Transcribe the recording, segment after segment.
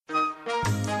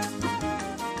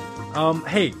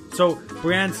Hey, so,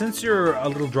 Brianne, since you're a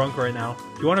little drunk right now,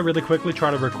 do you want to really quickly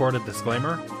try to record a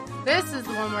disclaimer? This is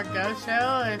the One More Go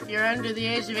Show. If you're under the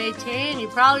age of 18, you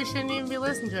probably shouldn't even be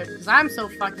listening to it, because I'm so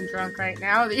fucking drunk right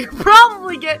now that you're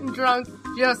probably getting drunk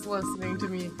just listening to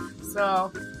me.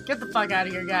 So, get the fuck out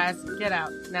of here, guys. Get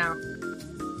out, now.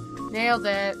 Nailed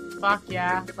it. Fuck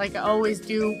yeah. Like I always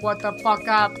do. What the fuck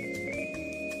up?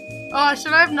 Oh,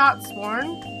 should I have not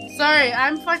sworn? Sorry,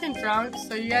 I'm fucking drunk,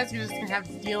 so you guys are just gonna have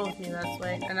to deal with me this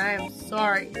way, and I am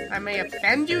sorry. I may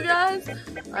offend you guys,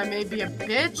 I may be a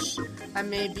bitch, I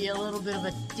may be a little bit of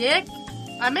a dick,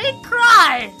 I may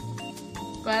cry,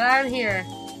 but I'm here.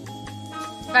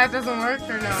 That doesn't work,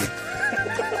 or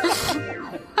no?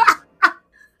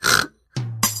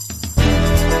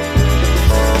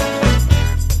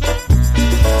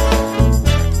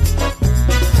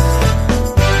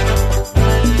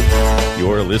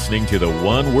 You're listening to the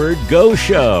One Word Go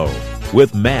Show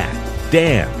with Matt,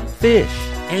 Dan, Fish,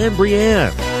 and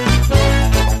Brianne.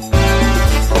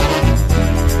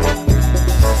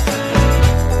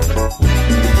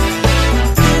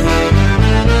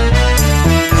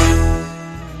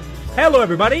 Hello,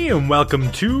 everybody, and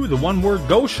welcome to the One Word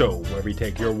Go Show, where we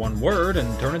take your one word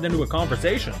and turn it into a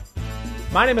conversation.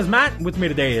 My name is Matt, and with me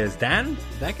today is Dan.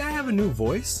 That guy have a new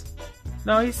voice?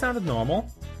 No, he sounded normal.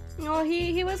 No,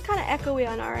 he was kind of echoey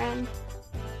on our end.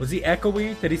 Was he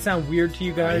echoey? Did he sound weird to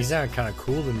you He guys? sounded kind of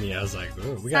cool to me. I was like,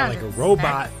 oh, we got like a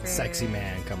robot sexy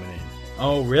man coming in.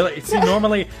 Oh, really? See,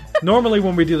 normally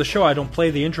when we do the show, I don't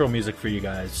play the intro music for you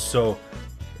guys, so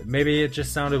maybe it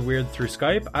just sounded weird through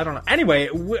Skype. I don't know. Anyway,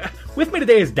 with me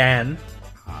today is Dan.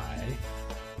 Hi.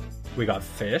 We got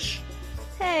Fish.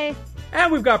 Hey.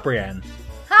 And we've got Brianne.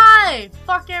 Hi!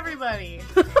 Fuck everybody!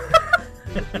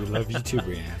 We love you too,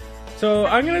 Brianne. So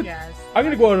I'm You gonna guys.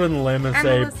 go out on a limb and And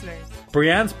say the listeners.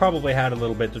 Brianne's probably had a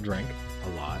little bit to drink. A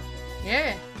lot.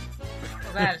 Yeah.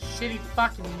 'Cause I had a shitty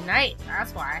fucking night,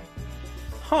 that's why.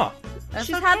 Huh. That's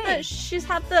She's okay.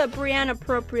 had the Brianne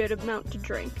appropriate amount to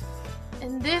drink.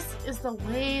 And this is the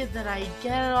way that I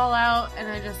get it all out and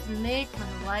I just make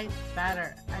my life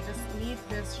better. I just need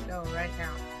this show right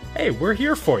now. Hey, we're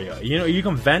here for you. You know, you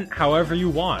can vent however you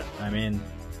want. I mean,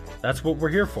 that's what we're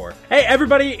here for. Hey,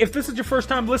 everybody, if this is your first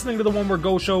time listening to the One Word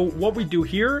Go Show, what we do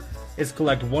here is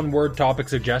collect one-word topic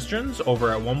suggestions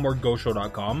over at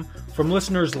onewordgoshow.com from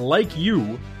listeners like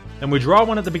you, and we draw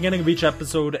one at the beginning of each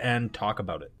episode and talk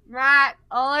about it. Matt,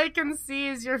 all I can see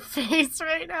is your face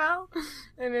right now,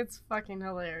 and it's fucking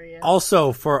hilarious.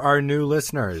 Also, for our new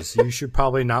listeners, you should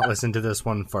probably not listen to this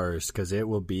one first, because it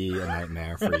will be a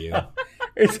nightmare for you.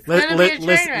 gonna be a train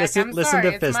wreck. Listen I'm to sorry,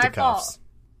 it's my fisticuffs. fault.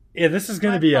 Yeah, this is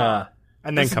going to be a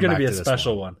And then this is come going to back be a to this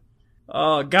special one.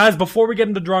 Guys, before we get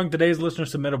into drunk, today's listener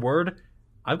submit a word.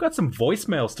 I've got some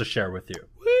voicemails to share with you.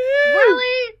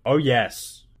 Really? Oh,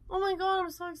 yes. Oh my god, I'm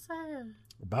so excited.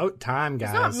 About time,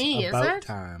 guys. not me, is About it?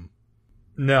 time.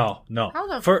 No. How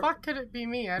the For- fuck could it be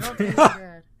me? I don't think it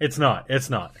did. It's not.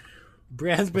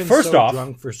 Brianne's been First so off-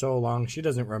 drunk for so long, she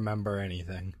doesn't remember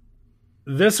anything.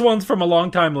 This one's from a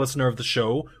longtime listener of the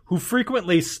show who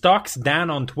frequently stalks Dan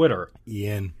on Twitter.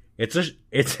 Ian. It's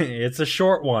a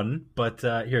short one, but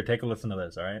here, take a listen to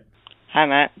this, all right? Hi,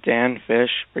 Matt, Dan, Fish,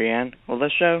 Brianne. Well,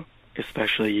 this show,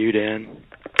 especially you, Dan.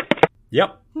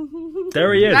 Yep.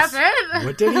 There he is. That's it?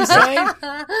 What did he say?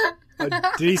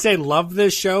 Did he say love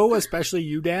this show, especially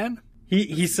you, Dan?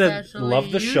 He said, Especially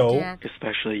love the you, show. Dan.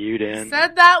 Especially you, Dan.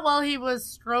 Said that while he was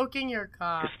stroking your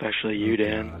cock. Especially you,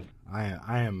 Dan. God.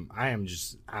 I am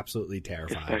just absolutely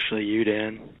terrified. Especially you,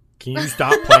 Dan. Can you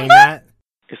stop playing that?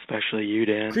 Especially you,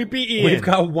 Dan. Creepy Ian. We've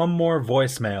got one more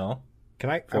voicemail. Can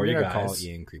I? for I'm you gonna call guys.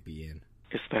 Ian Creepy Ian.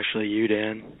 Especially you,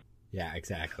 Dan. Yeah,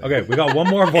 exactly. Okay, we got one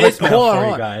more It's- voicemail hold on, for hold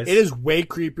you on. guys. It is way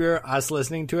creepier us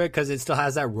listening to it because it still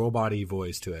has that robot-y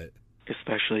voice to it.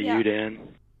 Especially Yeah. you, Dan.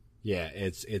 Yeah,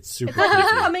 it's super It's like it's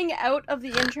creepy. coming out of the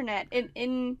internet and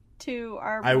into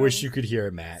our I wish brains. you could hear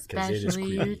it, Matt, because it is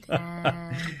Especially you, creepy.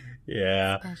 Dan.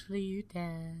 Yeah. Especially you,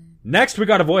 Dan. Next, we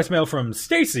got a voicemail from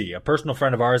Stacy, a personal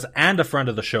friend of ours and a friend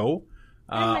of the show.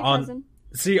 And my cousin.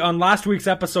 On last week's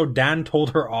episode, Dan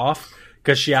told her off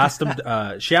because she asked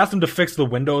him. She asked him to fix the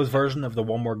Windows version of the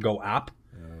One Word Go app.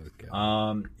 Oh,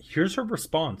 God. Here's her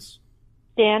response.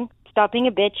 Dan, stop being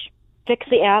a bitch. Fix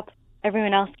the app.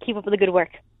 Everyone else, keep up with the good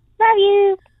work. Love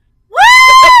you.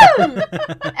 Woo!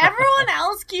 Everyone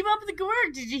else keep up the good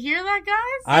work. Did you hear that,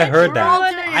 guys? I heard We're that. all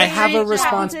doing I have a great job.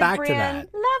 response Talented back to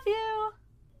Brianne. that. Love you.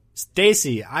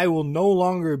 Stacy, I will no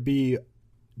longer be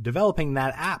developing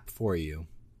that app for you.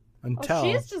 until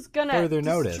she's just gonna further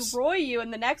notice. destroy you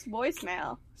in the next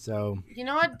voicemail. So You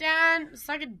know what, Dan?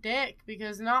 Suck a dick,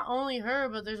 because not only her,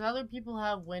 but there's other people who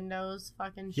have Windows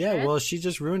fucking shit. yeah, well, she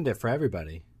just ruined it for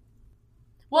everybody.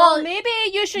 Well, maybe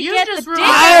you should you get just the ruined dick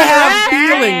it. I have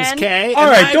Dan. feelings, Kay. All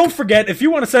and right, I- don't forget, if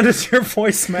you want to send us your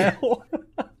voicemail,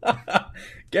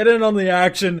 get in on the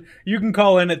action. You can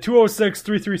call in at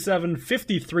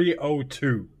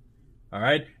 206-337-5302. All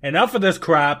right, enough of this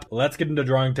crap. Let's get into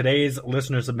drawing today's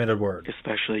listener-submitted word.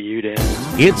 Especially you, Dan.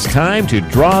 It's time to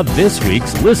draw this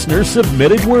week's listener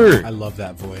submitted word. I love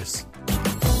that voice.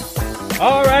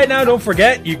 All right, now don't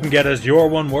forget, you can get us your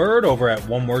one word over at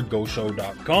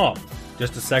onewordgoshow.com.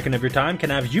 Just a second of your time can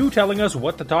have you telling us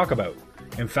what to talk about.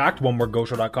 In fact,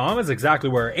 onewordgoshow.com is exactly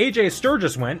where AJ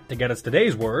Sturgis went to get us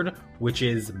today's word, which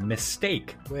is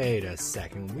mistake. Wait a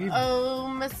second. Oh,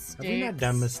 mistakes. Have we not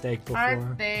done mistake before?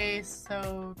 Aren't they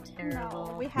so terrible?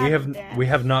 No, we We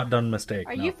have not done mistake.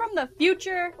 Are no. you from the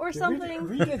future or something?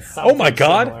 We did Oh my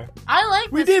God. similar. I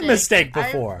like We did mistake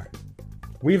mistake before.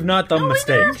 We've not done No, we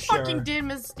mistake. never fucking did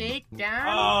mistake, Dan.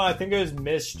 Oh, I think it was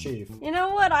mischief. You know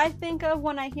what I think of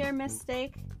when I hear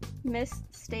mistake?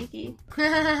 Mistakey.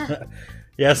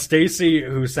 Yeah, Stacy,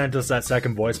 who sent us that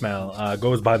second voicemail,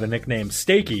 goes by the nickname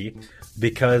Stakey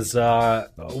because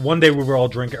one day we were all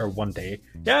drinking, or one day,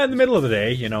 yeah, in the middle of the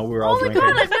day, we were all Oh my drinking.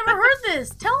 god, I've never heard this.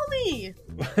 Tell me.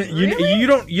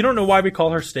 you don't know why we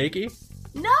call her Stakey?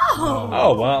 No.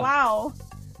 Oh well, Wow.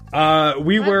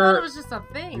 we I thought it were was just a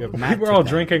thing. You have we Matt were took all that.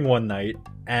 drinking one night,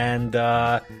 and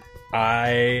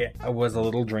I was a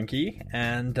little drinky,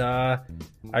 and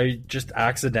I just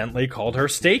accidentally called her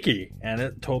Stakey, and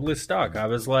it totally stuck. I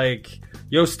was like,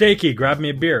 "Yo, Stakey, grab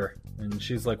me a beer," and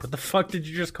she's like, "What the fuck did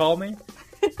you just call me?"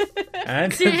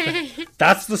 And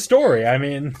that's the story. I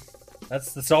mean,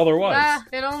 that's all there was.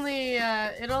 It only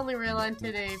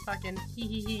relented a fucking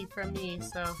hee from me,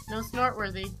 so no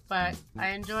snortworthy, but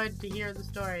I enjoyed to hear the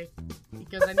story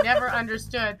because I never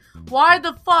understood why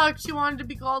the fuck she wanted to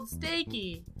be called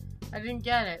Stakey. I didn't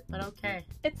get it, but okay.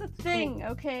 It's a thing,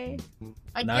 okay?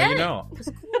 I Now get you it.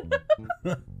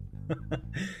 know.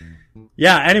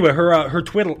 Yeah. Anyway, her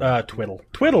twiddle handle.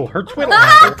 Twiddle.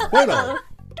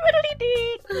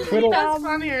 Twiddly-dee. Twiddle. That's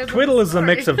funnier than Twiddle the is a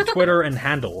mix story. of Twitter and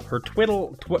handle. Her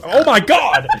oh my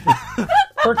god!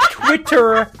 Her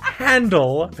Twitter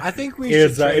handle I think we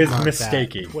is should trademark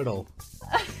mistakey. that. Twiddle.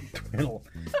 Twiddle.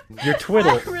 Your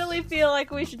Twiddle. I really feel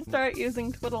like we should start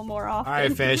using twiddle more often. All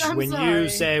right, Fish. I'm when you sorry.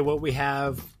 say what we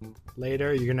have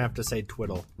later, you're gonna have to say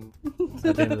twiddle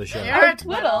at the end of the show. You're a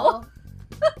Twiddle.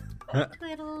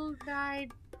 Twiddle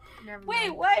died. Never Wait,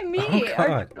 mind. why me? Oh,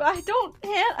 God. I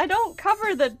don't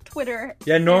cover the Twitter.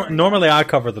 Yeah, normally I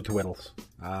cover the Twiddles.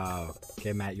 Oh,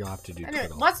 okay, Matt. You'll have to do Anyway,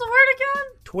 twiddle. what's the word again?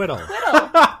 Twiddle.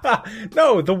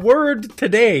 No, the word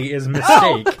today is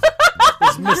mistake.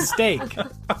 It's mistake. Oh,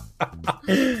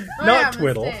 Not yeah,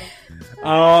 twiddle. mistake.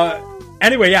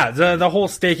 Anyway, yeah, the whole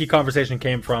Stakey conversation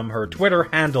came from her Twitter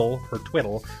handle, her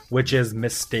twiddle, which is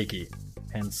Mistakey.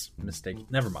 Hence, mistake.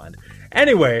 Never mind.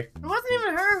 Anyway, It wasn't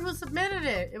even her who submitted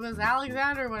it. It was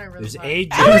Alexander, whatever. There's the fuck. it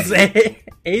AJ. was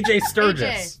AJ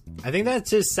Sturgis. I think that's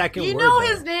his second You word. know though.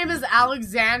 his name is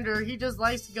Alexander. He just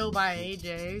likes to go by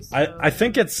AJ. So. I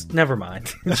think it's. Never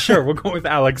mind. Sure, we'll go with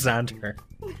Alexander.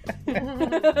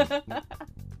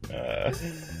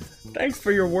 Thanks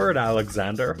for your word,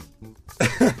 Alexander.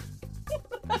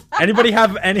 Anybody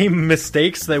have any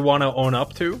mistakes they want to own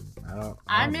up to?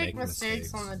 I don't make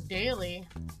mistakes on the daily.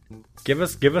 Give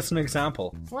us an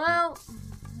example. Well,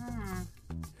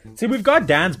 See, we've got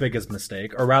Dan's biggest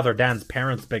mistake, or rather Dan's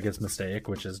parents' biggest mistake,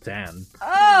 which is Dan.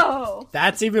 Oh!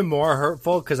 That's even more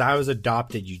hurtful because I was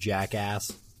adopted, you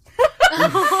jackass.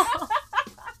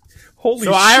 Holy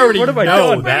So shit, I already what have I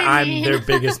know done? that What do I'm you mean? their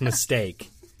biggest mistake.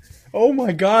 Oh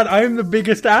my god, I am the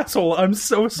biggest asshole. I'm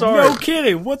so sorry. No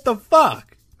kidding. What the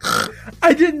fuck?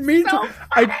 I didn't mean So to.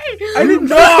 I didn't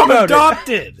No, know I'm about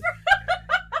adopted. it.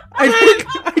 I think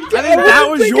I think that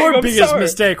was your I'm biggest sorry.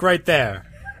 mistake right there.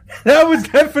 That was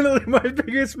definitely my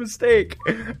biggest mistake.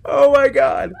 Oh my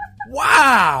god.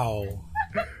 Wow.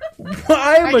 I'm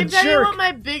I a can tell you jerk. what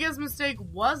my biggest mistake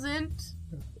wasn't.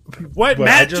 What What, I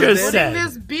Matt just just did? Putting said.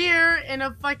 this beer in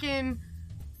a fucking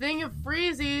thing of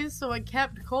freezies so it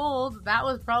kept cold. That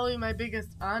was probably my biggest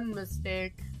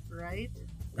unmistake, right?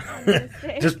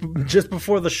 just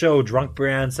before the show, Drunk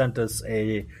Brienne sent us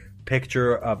a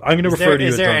picture of. I'm going to Is refer there, to you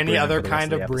is as there Drunk any Brienne other for the rest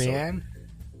kind of the episode.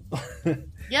 Brienne?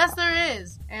 Yes, there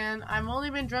is. And I've only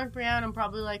been drunk Brienne in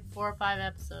probably like 4 or 5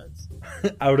 episodes.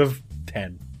 Out of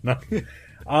 10. No.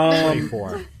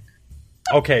 24.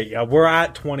 Okay, yeah, we're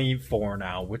at 24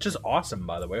 now, which is awesome,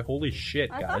 by the way. Holy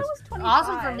shit, I guys. thought it was 25.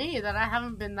 Awesome for me that I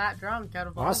haven't been that drunk out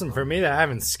of all Awesome of for them. me that I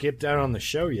haven't skipped out on the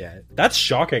show yet. That's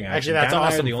shocking, Actually, actually. that's Dan and I are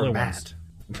awesome the for only Matt.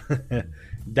 ones.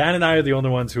 Dan and I are the only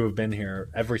ones who have been here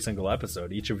every single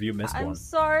episode. Each of you missed I'm one.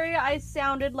 sorry I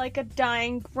sounded like a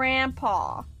dying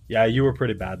grandpa. Yeah, you were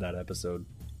pretty bad that episode.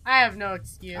 I have no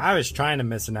excuse. I was trying to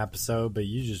miss an episode, but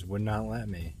you just would not let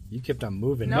me. You kept on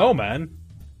moving. No, man.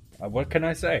 What can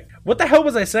I say? What the hell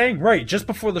was I saying? Right, just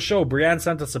before the show, Brienne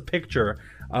sent us a picture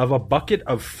of a bucket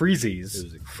of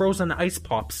Freezies, frozen ice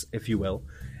pops, if you will.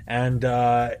 And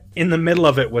in the middle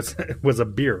of it was a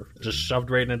beer, just shoved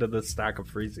right into the stack of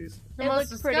Freezies. The It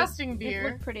most looked pretty- disgusting It beer.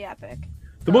 looked pretty epic.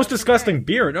 The most disgusting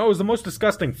beer. No, it was the most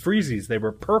disgusting Freezies. They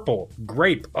were purple.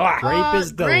 Grape. Ugh. Grape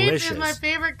is delicious. Grape is my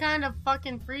favorite kind of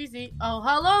fucking freezy. Oh,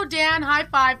 hello, Dan. High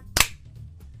five.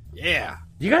 Yeah.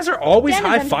 You guys are always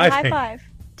Dan is high-fiving. High five.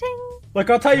 Ting.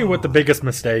 Look, I'll tell you what the biggest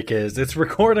mistake is. It's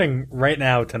recording right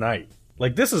now tonight.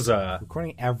 Like, this is a...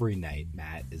 Recording every night,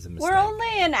 Matt, is a mistake. We're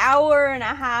only an hour and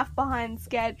a half behind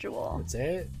schedule. That's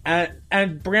it.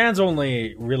 And Brienne's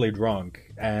only really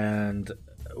drunk. And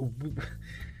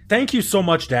thank you so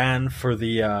much, Dan, for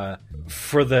the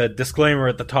disclaimer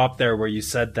at the top there where you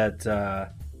said that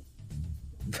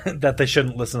that they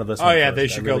shouldn't listen to this Oh, one yeah, first. they I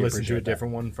should really go listen to appreciate a that.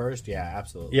 different one first. Yeah,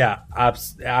 absolutely. Yeah,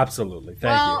 absolutely. Thank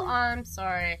Well, you. I'm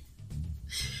sorry.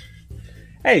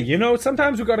 Hey, you know,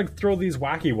 sometimes we gotta throw these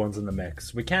wacky ones in the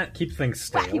mix. We can't keep things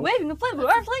stale. Wacky waving the flame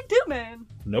arms like two man.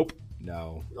 Nope.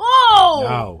 No. Oh!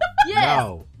 No. Yes!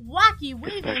 No. Wacky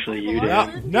waving. Especially people you, on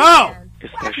Dan. the No! Dan.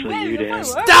 Especially you, Dan.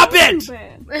 Stop it!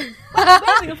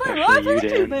 Waving the flame arms Especially like you,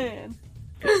 two Dan. man.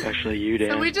 Especially you, Dan.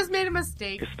 So we just made a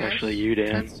mistake. Especially Fish. you,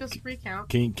 Dan. Let's just recount.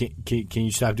 Can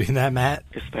you stop doing that, Matt?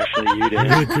 Especially you, You're Dan.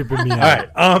 really creeping me All out.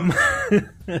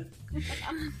 right.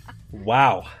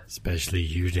 Wow. Especially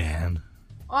you, Dan.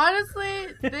 Honestly,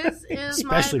 this is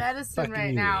my Especially medicine fucking right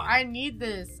you, now. Dan. I need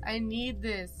this. I need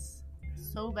this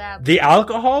so badly. The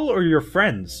alcohol or your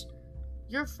friends?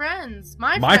 Your friends.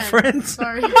 My friends?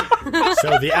 Sorry.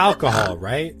 So the alcohol,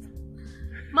 right?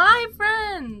 My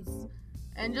friends.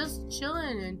 And just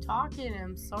chilling and talking.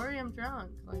 I'm sorry I'm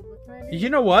drunk. Like, what can I do? You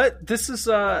know what? This is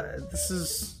a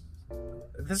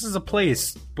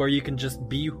place where you can just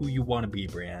be who you want to be,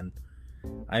 Brienne.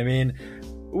 I mean,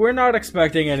 we're not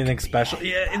expecting anything special.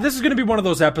 Yeah, this is going to be one of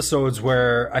those episodes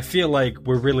where I feel like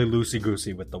we're really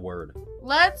loosey-goosey with the word.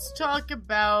 Let's talk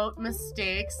about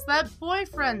mistakes that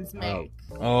boyfriends make.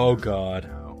 Oh, God.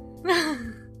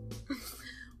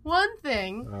 One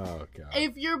thing, Oh, God.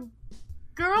 if your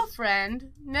girlfriend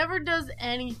never does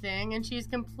anything and she's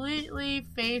completely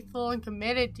faithful and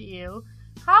committed to you,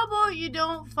 how about you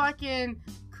don't fucking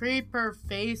creep her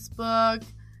Facebook,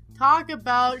 talk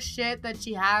about shit that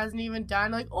she hasn't even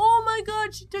done, like, oh my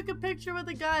god, she took a picture with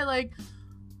a guy, like,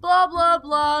 blah blah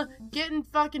blah, getting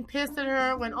fucking pissed at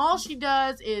her when all she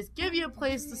does is give you a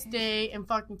place to stay and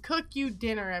fucking cook you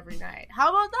dinner every night. How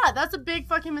about that? That's a big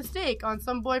fucking mistake on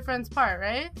some boyfriend's part,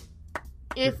 right?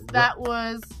 If that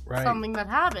was Right. something that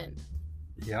happened.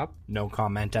 Yep. No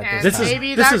comment at And this This time. is-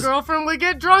 maybe this that is- girlfriend would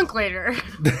get drunk later.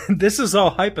 This is all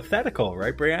hypothetical,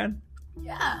 right, Brienne?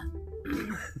 Yeah.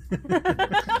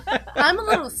 I'm a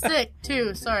little sick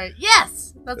too, sorry.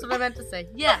 Yes! That's what I meant to say.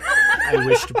 Yes. I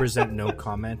wish to present no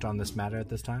comment on this matter at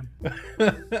this time.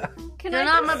 Can You're I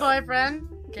not just, my boyfriend.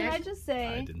 Can Okay. I just I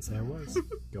say, didn't say I was.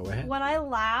 Go ahead. when I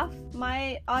laugh,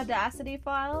 my Audacity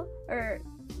file, or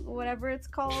whatever it's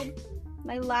called,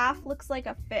 my laugh looks like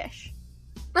a fish.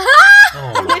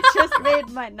 Oh, It just made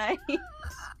my night.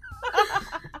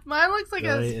 Mine looks like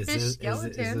Really? a Is fish this,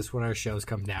 skeleton. is this what our shows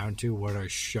come down to? What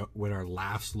our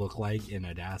laughs look like in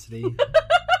Audacity?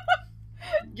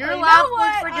 Your You know laugh what?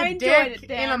 looks like I a enjoyed dick it,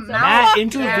 in a Dan, so- mouth. Matt, Dan.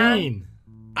 intervene.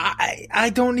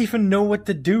 I don't even know what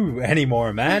to do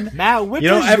anymore, man. Matt, what You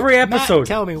know, does every Matt, episode-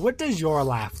 tell me, what does your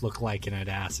laugh look like in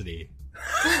Audacity?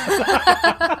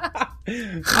 Mine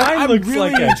I'm looks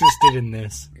really like a interested in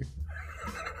this.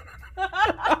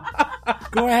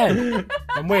 Go ahead.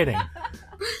 I'm waiting.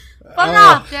 Fuck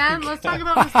off, Dan. Let's talk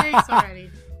about mistakes already.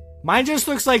 Mine just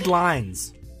looks like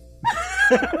lines.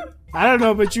 I don't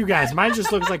know about you guys. Mine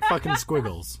just looks like fucking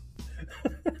squiggles.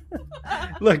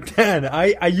 Look, Dan,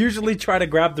 I usually try to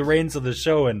grab the reins of the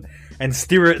show and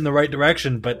steer it in the right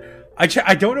direction, but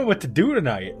I don't know what to do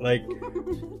tonight. Like,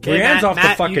 Brienne's off the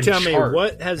fucking you tell chart. me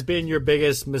what has been your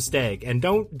biggest mistake, and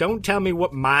don't tell me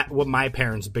what my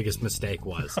parents' biggest mistake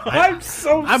was. I'm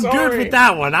so I'm sorry. good with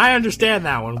that one. I understand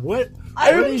that one. What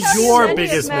I what would is tell you your many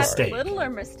biggest of Matt's mistake? Littler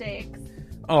mistakes.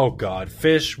 Oh God,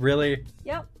 fish, really?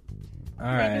 Yep.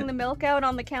 Taking the milk out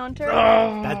on the counter. Hold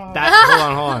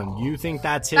on. You think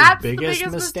that's his That's biggest the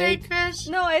biggest mistake? Fish.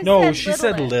 No, I No, said she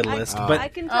said littlest. littlest, I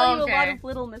but can tell you a lot Okay. of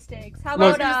little mistakes. How I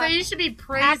was about gonna say you should be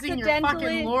praising your accidentally-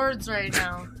 fucking lords right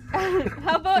now.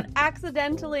 how about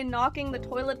accidentally knocking the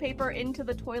toilet paper into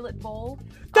the toilet bowl?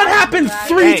 that happened that.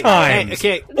 3 times.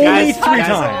 Okay, Only guys, 3 guys,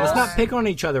 times. Let's not pick on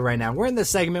each other right now. We're in the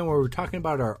segment where we're talking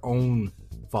about our own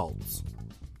faults.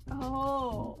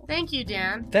 Oh. Thank you,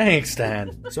 Dan. Thanks,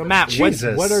 Dan. So, Matt,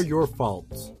 Jesus. what are your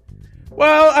faults?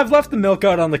 Well, I've left the milk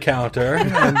out on the counter,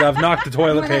 and I've knocked the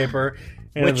toilet paper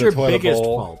into What's the your toilet biggest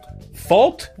bowl. fault?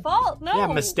 Fault? Fault? No. Yeah,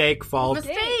 mistake, fault,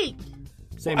 Mistake.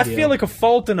 same I deal. feel like a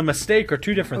fault and a mistake are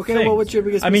 2 different Okay, things. well, what's your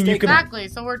biggest I mean, you mistake? can. Exactly.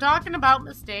 So we're talking about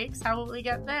mistakes. How will we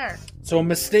get there? So a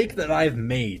mistake that I've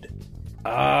made.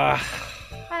 Wow,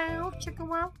 chicka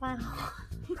wow wow.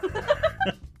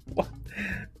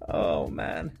 Oh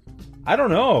man, I don't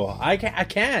know. I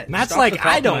can't. Matt's Just off like, the top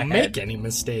I of don't my head. make any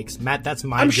mistakes. Matt, that's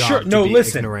my I'm job sure- to no, be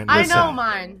listen. ignorant. I Listen. know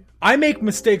mine. I make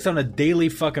mistakes on a daily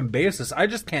fucking basis. I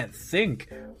just can't think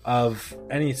of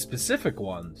any specific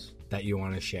ones. That you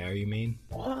want to share, you mean?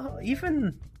 Well,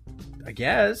 even I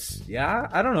guess, yeah.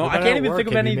 I don't know. What I about can't at even work? think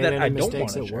of Have any you made that any I don't mistakes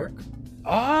want to at share.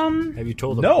 work? Have you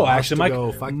told the No, boss actually, to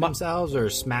go fuck themselves or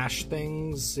smash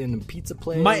things in a pizza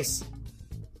place?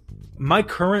 My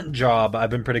current job I've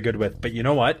been pretty good with, but you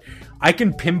know what? I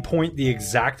can pinpoint the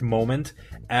exact moment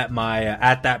at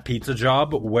that pizza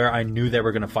job where I knew they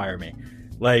were going to fire me,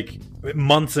 like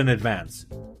months in advance.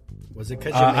 Was it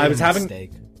because you made I was a having-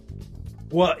 mistake?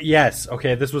 Well, yes,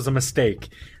 okay, this was a mistake.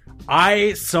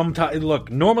 I sometimes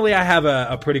look. Normally, I have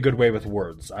a pretty good way with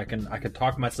words. I can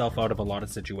talk myself out of a lot of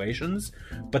situations,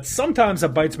 but sometimes it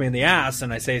bites me in the ass,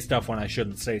 and I say stuff when I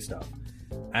shouldn't say stuff.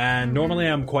 And normally,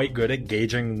 I'm quite good at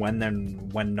gauging when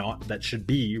not that should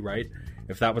be right.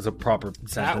 If that was a proper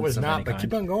sentence, That was of not, any but kind.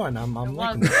 keep on going. I'm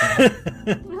liking was.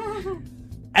 it.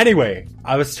 Anyway,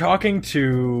 I was talking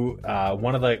to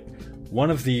one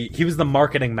of the he was the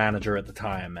marketing manager at the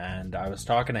time, and I was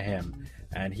talking to him,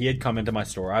 and he had come into my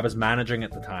store. I was managing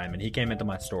at the time, and he came into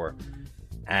my store,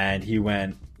 and he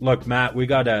went, "Look, Matt, we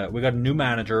got a new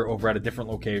manager over at a different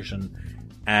location,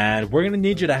 and we're gonna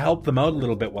need you to help them out a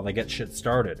little bit while they get shit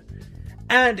started."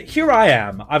 And here I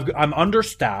am. I'm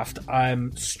understaffed.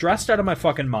 I'm stressed out of my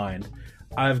fucking mind.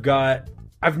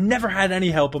 I've never had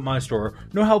any help at my store.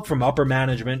 No help from upper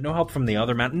management. No help from the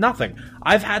other man. Nothing.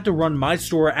 I've had to run my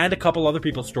store and a couple other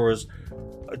people's stores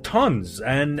tons,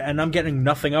 and I'm getting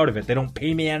nothing out of it. They don't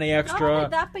pay me any Not extra. only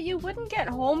that, but you wouldn't get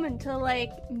home until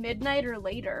like midnight or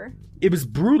later. It was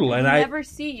brutal, and I never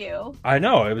see you. I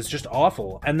know, it was just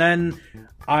awful. And then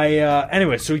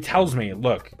anyway, so he tells me,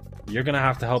 "Look, you're gonna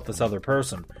have to help this other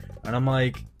person," and I'm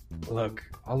like, "Look,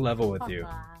 I'll level with you.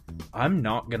 I'm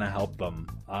not gonna help them.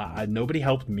 Nobody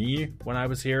helped me when I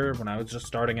was here, when I was just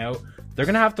starting out. They're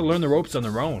gonna have to learn the ropes on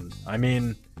their own. I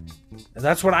mean,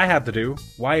 that's what I have to do.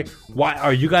 Why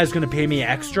are you guys gonna pay me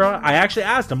extra?" I actually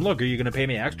asked him, "Look, are you gonna pay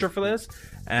me extra for this?"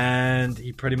 And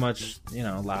he pretty much,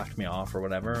 laughed me off or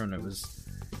whatever. And it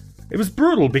was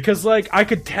brutal because, like, I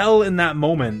could tell in that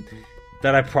moment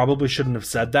that I probably shouldn't have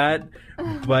said that,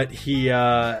 but he,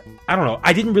 I don't know.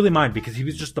 I didn't really mind because he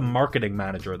was just the marketing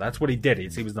manager. That's what he did.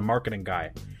 He was the marketing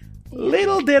guy.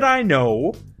 Little did I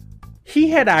know, he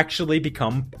had actually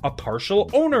become a partial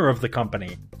owner of the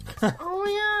company. Oh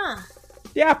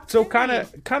Yeah, so kind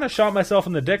of shot myself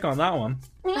in the dick on that one.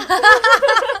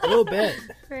 A little bit.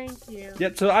 yeah. Thank you. Yeah,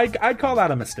 so I'd call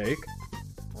that a mistake.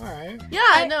 All right. Yeah,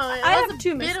 I know. It I was have a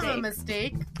two bit of a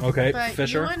mistakes. mistake, Okay, but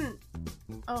Fisher. you wouldn't.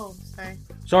 Oh, sorry.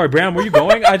 Sorry, Bram, where you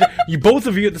going? You both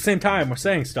of you at the same time were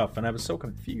saying stuff, and I was so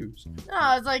confused.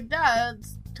 No, it's like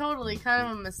that's totally kind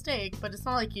of a mistake, but it's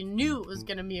not like you knew it was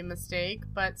gonna be a mistake.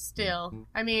 But still,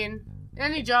 I mean,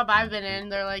 any job I've been in,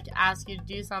 they're like ask you to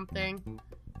do something,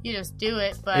 you just do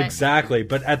it. But Exactly,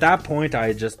 but at that point,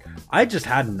 I just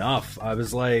had enough. I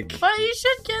was like, But you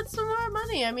should get some more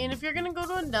money. I mean, if you're gonna go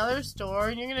to another store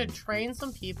and you're gonna train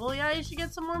some people, yeah, you should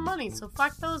get some more money. So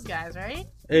fuck those guys, right?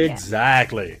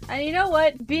 exactly. And you know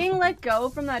what? Being let go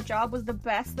from that job was the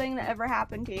best thing that ever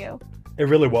happened to you. It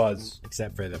really was.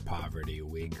 Except for the poverty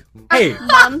week. Hey,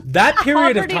 Month. that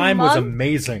period of Poverty time was month?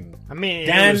 amazing. I mean,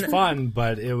 Dan- it was fun,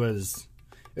 but it was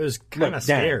kind Look, of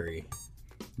Dan. scary.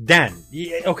 Dan,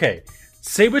 okay,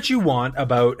 say what you want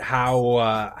about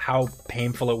how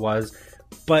painful it was,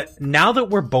 but now that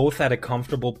we're both at a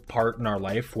comfortable part in our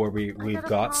life where we've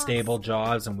got stable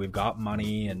jobs and we've got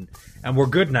money and we're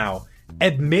good now,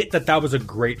 admit that was a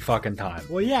great fucking time.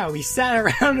 Well, yeah, we sat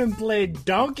around and played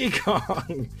Donkey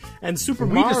Kong and Super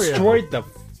We Mario.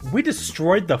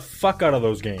 destroyed the fuck out of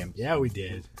those games. Yeah, we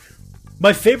did.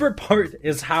 My favorite part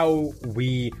is how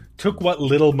we took what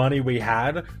little money we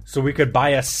had so we could buy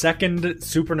a second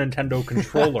Super Nintendo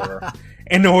controller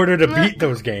in order to beat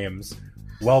those games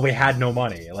while we had no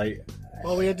money. Like,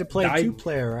 Well, we had to play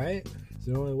 2-player, right? It's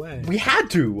the only way. we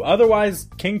had to. Otherwise,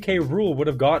 King K. Rool would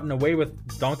have gotten away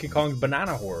with Donkey Kong's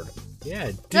Banana Horde.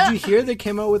 Yeah. Did you hear they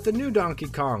came out with the new Donkey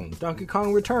Kong? Donkey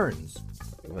Kong Returns.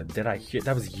 Did I hear?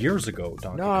 That was years ago.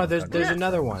 Donkey No, Kong. there's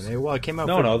another one. It came out.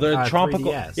 No, the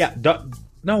Tropical.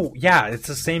 3DS. Yeah, it's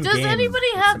the same Does game. anybody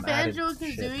with have some added Banjo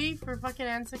shit. Kazooie for fucking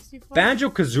N64? Banjo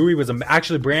Kazooie was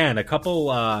actually Brian. A couple,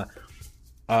 I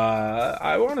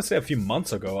want to say a few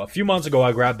months ago. A few months ago,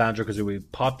 I grabbed Banjo Kazooie,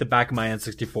 popped it back in my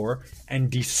N64, and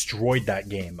destroyed that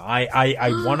game. I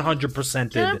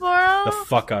 100%ed Can I borrow? the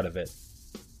fuck out of it.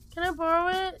 Can I borrow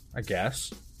it? I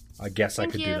guess I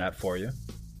Thank could you. do that for you.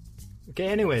 Okay.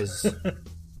 Anyways,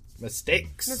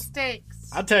 mistakes. Mistakes.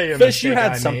 I'll tell you. A Fish, you mistake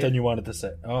had I something made. you wanted to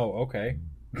say. Oh, okay.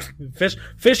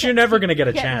 Fish, you're never gonna get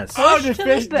a chance. Oh, Push did to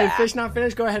Fish? the back. Did Fish not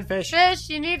finish? Go ahead, Fish. Fish,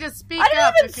 you need to speak I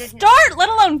up. didn't if even you're- start, let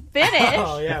alone finish.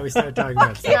 Oh yeah, we started talking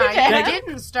about stuff. Yeah, Yeah. you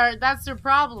didn't start. That's your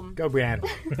problem. Go, Brienne.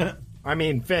 I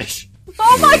mean, Fish.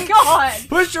 Oh my god!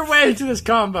 Push your way into this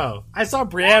combo. I saw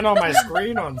Brienne on my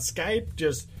screen on Skype.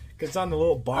 Just it's on the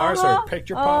little bar, so her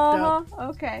picture popped up.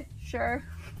 Okay, sure.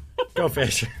 Go,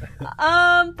 Fish.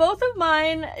 Both of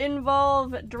mine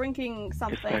involve drinking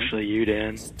something. Especially you,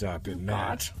 Dan. Stop it,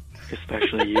 Matt.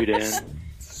 Especially you, Dan.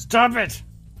 Stop it.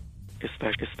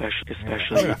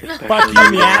 Especially Fuck you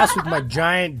in the ass with my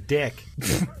giant dick.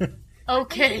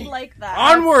 Okay. Like that.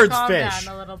 Onwards, Calm Fish.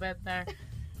 down a little bit there.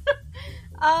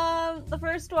 The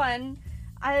first one,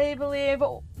 I believe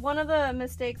one of the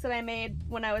mistakes that I made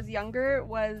when I was younger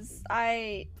was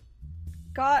I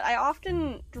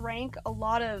often drank a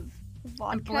lot of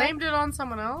vodka. And blamed it on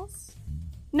someone else?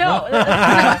 No,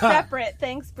 that's separate.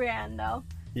 Thanks, Brienne, though.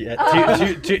 Yeah,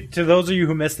 to those of you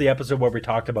who missed the episode where we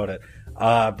talked about it,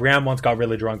 Brienne once got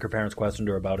really drunk. Her parents questioned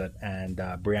her about it, and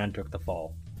Brienne took the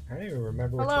fall. I don't even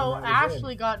remember which Hello, one that was in.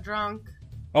 Ashley got drunk.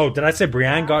 Oh, did I say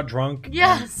Brienne got drunk? and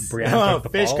Yes. Brienne Oh, took the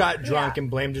Fish fall? got drunk Yeah. and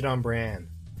blamed it on Brienne.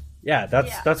 Yeah, that's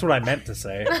Yeah. that's what I meant to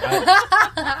say.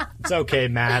 It's okay,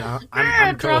 Matt. I'm Brian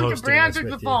drunk and co-hosting Brian this took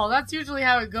the with you. fall. That's usually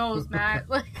how it goes, Matt.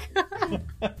 Like,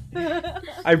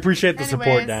 I appreciate the support,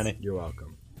 Anyways. Danny. You're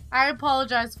welcome. I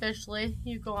apologize, Fishley.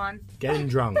 You go on. Getting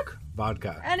drunk.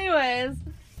 Vodka. Anyways,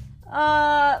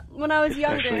 when I was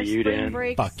younger, Especially you, spring Dan.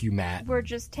 breaks Fuck you, Matt. were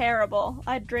just terrible.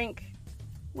 I'd drink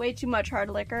way too much hard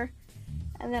liquor,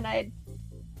 and then I'd,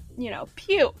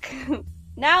 puke.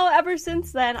 Now, ever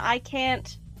since then, I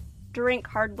can't drink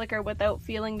hard liquor without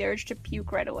feeling the urge to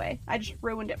puke right away. I just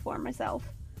ruined it for myself.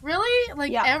 Really?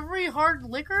 Like Yeah. every hard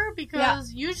liquor?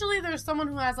 Because usually there's someone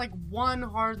who has like one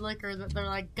hard liquor that they're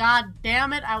like, God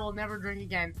damn it, I will never drink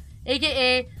again.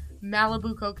 AKA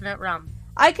Malibu coconut rum.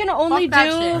 I can only Fuck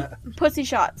that do pussy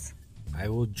shots. I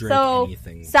will drink So,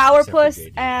 anything. Sourpuss,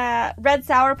 except for JD. red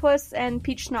sourpuss, and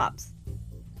peach schnapps.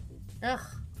 Ugh.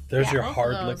 There's Yeah. your Both of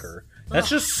hard those. liquor. That's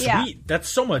just sweet. Yeah. That's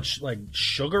so much like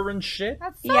sugar and shit.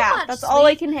 That's so Yeah, much that's all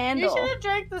I sweet. can You handle. should have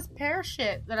drank this pear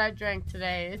shit that I drank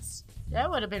today. That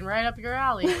would have been right up your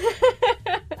alley.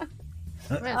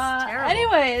 That's terrible.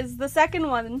 Anyways, the second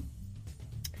one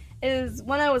is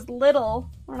when I was little,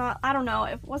 or not, I don't know,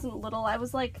 it wasn't little, I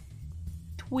was like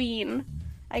tween,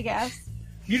 I guess.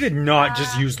 You did not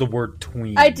just use the word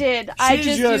tween. I did. I She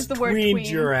just used the word tweened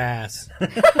tween. your ass.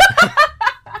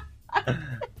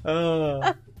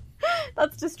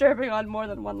 That's disturbing on more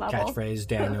than one level. Catchphrase,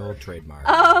 Daniel, trademark.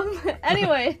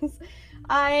 Anyways,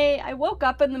 I woke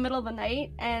up in the middle of the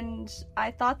night and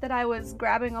I thought that I was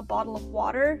grabbing a bottle of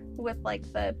water with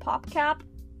like the pop cap.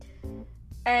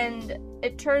 And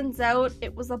it turns out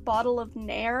it was a bottle of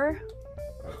Nair,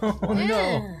 Oh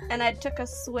no. and I took a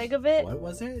swig of it. What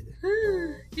was it?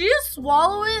 Did you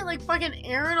swallow it like fucking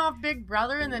Aaron off Big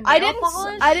Brother and then I nail didn't.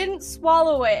 polish? I didn't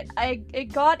swallow it.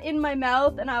 It got in my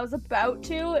mouth, and I was about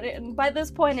to. And by this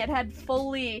point, it had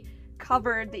fully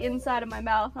covered the inside of my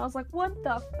mouth. And I was like, "What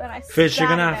the?" And I Fish, spat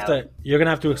you're gonna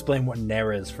have to explain what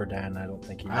Nair is for Dan. I don't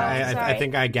think he knows. I sorry.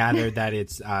 think I gathered that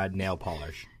it's nail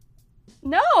polish.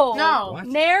 No, No. What?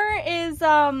 Nair is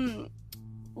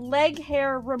leg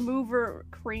hair remover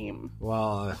cream.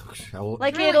 Well,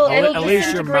 Like Really? it'll at least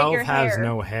your disintegrate mouth your has hair.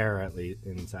 no hair at least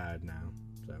inside now.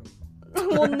 So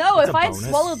Well, no. That's If a I had bonus.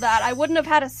 swallowed that, I wouldn't have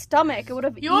had a stomach. It would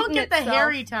have. You won't eaten get the itself.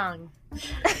 hairy tongue.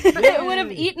 It would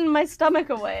have eaten my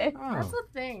stomach away. That's a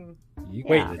thing. you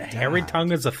Wait, gotta hairy die.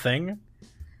 tongue is a thing?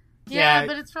 Yeah, Yeah.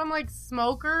 but it's from like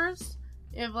smokers.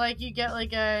 If like you get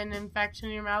like an infection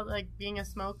in your mouth, like being a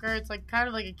smoker, it's like kind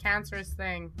of like a cancerous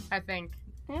thing, I think.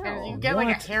 And you get like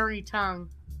What? a hairy tongue.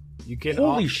 You can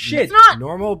Holy shit! It's not.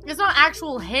 normal It's not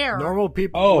actual hair. normal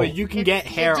people. Oh. Well, you can get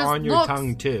It hair just on your looks-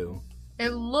 tongue too. It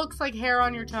looks like hair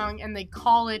on your tongue, and they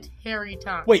call it hairy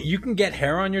tongue. Wait, you can get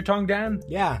hair on your tongue, Dan?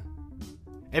 Yeah.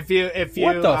 If you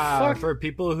What the fuck? for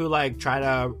people who like try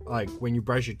to like when you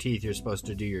brush your teeth, you're supposed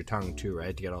to do your tongue too,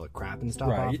 right? To get all the crap and stuff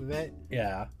Right. off of it.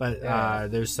 Yeah. But Yeah.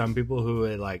 there's some people who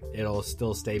it'll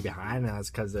still stay behind, and that's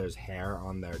because there's hair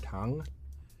on their tongue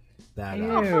that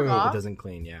Oh, fuck it off. doesn't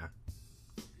clean. Yeah,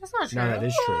 That's not true. no, that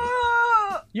is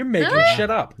true. You're making Really? shit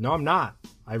up. No, I'm not.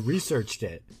 I researched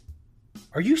it.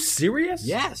 Are you serious?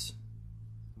 Yes.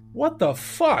 What the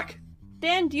fuck?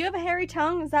 Dan, do you have a hairy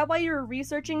tongue? Is that why you're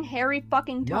researching hairy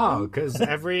fucking No, tongue? because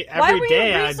every Why were you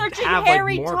day I'd researching have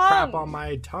hairy like more crap tongue? on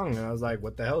my tongue, and I was like,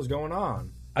 "What the hell's going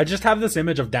on?" I just have this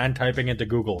image of Dan typing into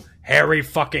Google, hairy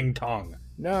fucking tongue.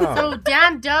 No, So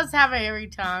Dan does have a hairy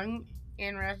tongue.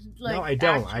 no, I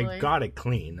don't. I actually. got it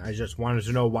clean. I just wanted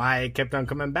to know why it kept on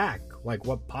coming back. Like,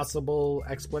 what possible Because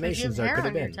you explanations have there hair could on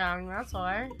have your been. tongue. That's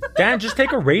why. Dan, just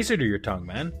take a razor to your tongue,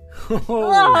 man.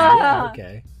 Oh, yeah,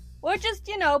 okay. Or just,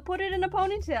 put it in a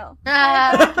ponytail. Do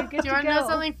You're good you to want to know go.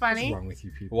 something What's funny wrong with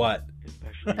you people? What?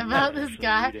 about this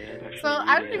guy? So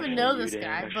I don't even know this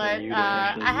guy, but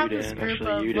I have this group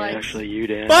of like.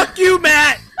 Fuck you,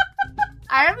 Matt!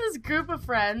 I have this group of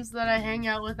friends that I hang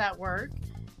out with at work,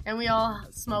 and we all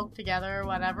smoke together or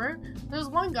whatever. There's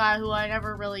one guy who I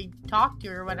never really talked to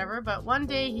or whatever, but one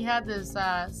day he had this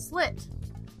slit.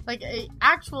 Like,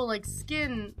 actual, like,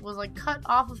 skin was, like, cut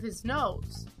off of his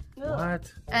nose.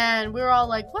 What? And we were all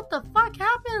like, what the fuck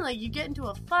happened? Like, you get into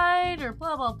a fight or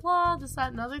blah, blah, blah, this,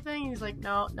 that, and other thing. And he's like,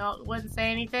 no, wouldn't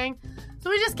say anything. So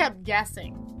we just kept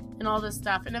guessing and all this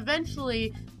stuff. And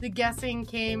eventually, the guessing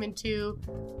came into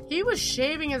he was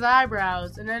shaving his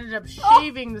eyebrows and ended up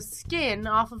shaving the skin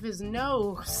off of his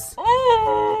nose.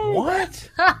 Oh! What?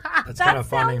 That's kind That of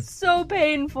funny. sounds so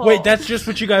painful. Wait, that's just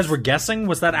what you guys were guessing?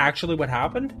 Was that actually what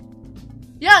happened?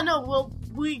 Yeah, no, well,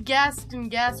 we guessed and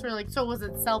guessed. We're like, so was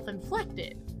it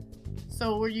self-inflicted?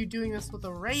 So were you doing this with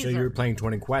a razor? So you were playing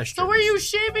 20 questions. So were you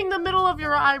shaving the middle of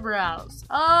your eyebrows?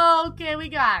 Oh, okay, we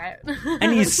got it.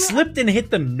 And he slipped and hit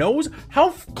the nose?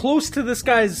 How close to this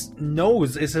guy's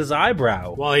nose is his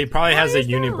eyebrow? Well, he probably has a He's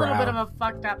got a little bit of unibrow. a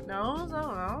fucked up nose. I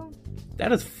don't know.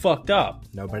 That is fucked up.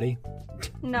 Nobody?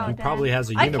 No, He Dan. probably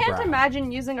has a I unibrow. can't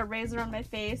imagine using a razor on my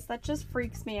face. That just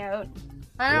freaks me out.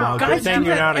 I know. Well, Guys good thing do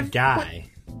you're that not a every- guy.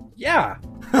 Yeah.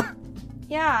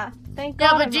 Yeah, thank Yeah,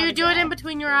 God. but I'm do not you a do it guy. in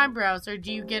between your eyebrows, or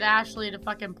do you get Ashley to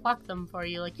fucking pluck them for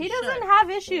you like He you doesn't should? have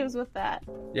issues with that.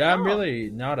 Yeah, I'm Oh. really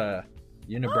not a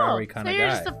unibrowy kind so of you're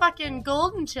guy. just a fucking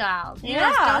golden child. You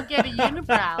Yeah. just don't get a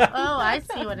unibrow. Oh, I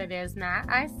see what it is, Matt.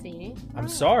 I see. I'm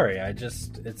sorry.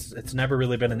 It's never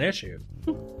really been an issue.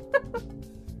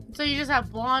 So you just have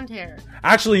blonde hair.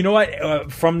 Actually, you know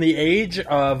what? From the age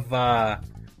of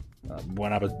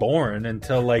when I was born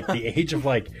until like the age of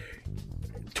like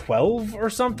 12 or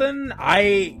something,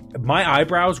 my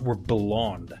eyebrows were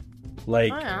blonde.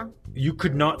 Like Oh yeah. you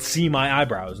could not see my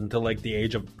eyebrows until like the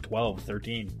age of 12,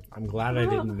 13. I'm glad I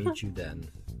didn't meet you then.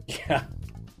 Yeah.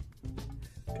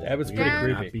 That was pretty Yeah. We're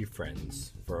creepy. not be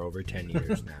friends for over 10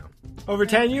 years now. Over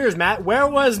 10 years, Matt. Where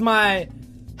was my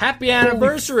happy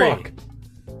anniversary? Holy fuck.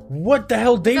 What the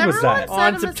hell day was everyone that? say-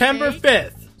 On a September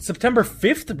mistake? 5th. September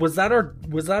 5th? Was that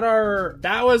our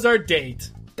That was our date.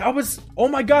 That was, oh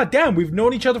my god, damn, we've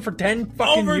known each other for 10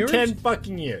 fucking Over years? 10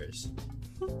 fucking years.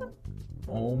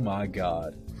 Oh my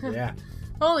god. Yeah.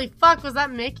 Holy fuck, was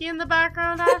that Mickey in the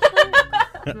background, Ashley?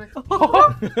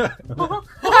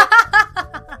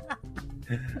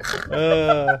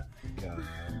 God.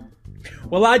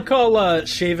 Well, I'd call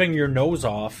shaving your nose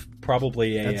off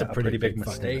probably That's a pretty big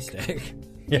fucking mistake.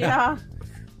 Yeah.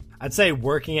 I'd say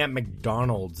working at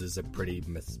McDonald's is a pretty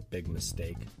big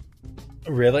mistake.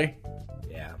 Really?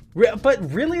 Yeah.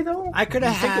 But really though? I could You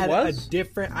have think had it a was?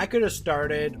 different. I could have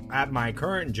started at my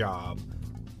current job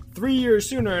 3 years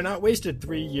sooner and not wasted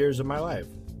 3 years of my life.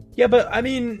 Yeah, but I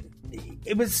mean,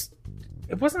 it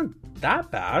wasn't that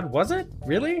bad, was it?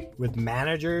 Really? With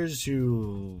managers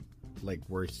who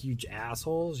were huge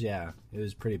assholes. Yeah, it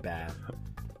was pretty bad.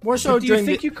 More so But do you during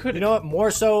think the, you could- You know what? More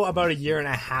so about a year and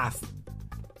a half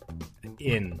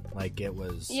in. It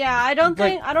was. Yeah, I don't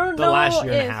Like, think I don't The know last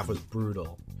year if and a half was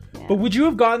brutal. But would you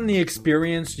have gotten the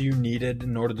experience you needed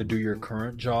in order to do your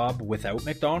current job without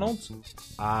McDonald's?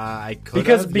 I could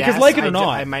Because- have, because yes, like it or I not-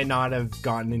 I might not have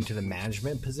gotten into the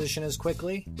management position as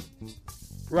quickly.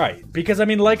 Right, because I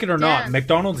mean, like it or not, Yeah.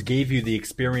 McDonald's gave you the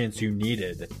experience you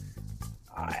needed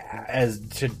as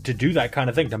to do that kind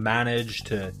of thing, to manage,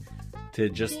 to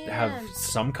just have Yeah.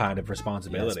 some kind of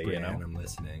responsibility. Yes, you know, Brianne, I'm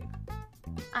listening.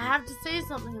 I have to say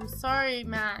something. I'm sorry,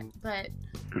 Matt, but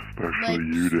Especially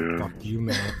you, Dan. Fuck you,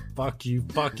 man. Fuck you,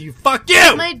 fuck you, fuck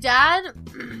you!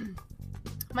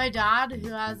 My dad, who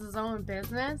has his own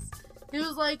business, he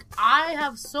was like, I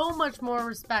have so much more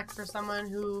respect for someone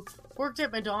who worked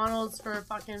at McDonald's for a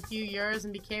fucking few years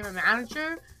and became a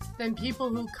manager than people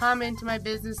who come into my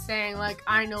business saying, like,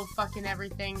 I know fucking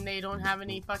everything. They don't have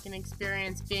any fucking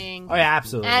experience being Oh, yeah,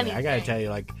 absolutely. anything. I gotta tell you,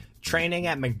 like, training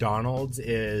at McDonald's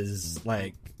is,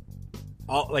 like,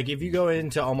 like if you go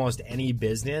into almost any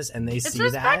business and they see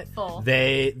respectful.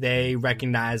 that, they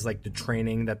recognize like the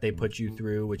training that they put you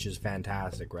through, which is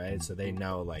fantastic, right? So they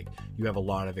know like you have a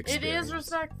lot of It experience. is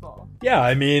respectful. Yeah,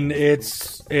 I mean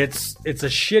it's a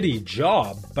shitty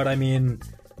job, but I mean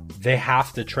they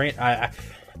have to train.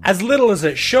 As little as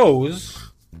it shows,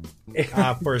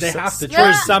 For they s- have to for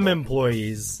train some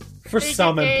employees. for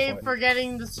some AKA employees.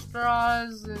 forgetting the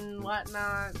straws and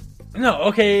whatnot. No,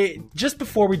 okay. Just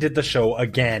before we did the show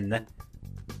again,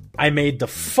 I made the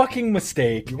fucking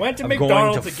mistake. You went to of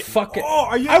McDonald's going to again. fucking. Oh,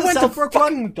 are you I at the went to Southwark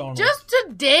fucking one? McDonald's. Just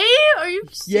today? Are you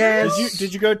Yeah. serious?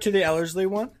 Did you go to the Ellerslie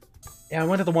one? Yeah, I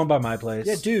went to the one by my place.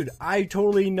 Yeah, dude, I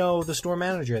totally know the store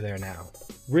manager there now.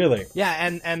 Really? Yeah,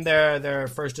 and their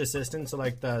first assistant, so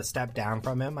like the step down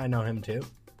from him, I know him too.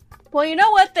 Well, you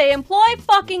know what? They employ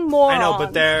fucking morons. I know,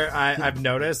 but I've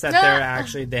noticed that they're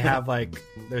actually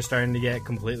they're starting to get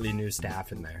completely new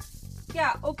staff in there.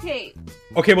 Yeah, okay.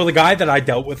 Okay, well, the guy that I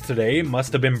dealt with today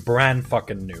must have been brand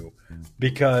fucking new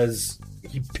because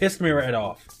he pissed me right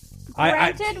off.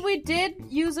 Granted, we did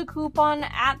use a coupon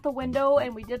at the window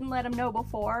and we didn't let him know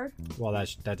before. Well,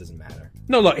 that doesn't matter.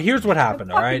 No, look, here's what happened,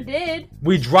 We alright? did.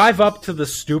 We drive up to the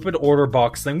stupid order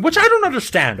box thing, which I don't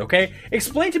understand, okay?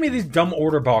 Explain to me these dumb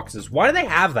order boxes. Why do they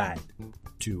have that?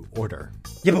 To order.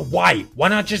 Yeah, but why? Why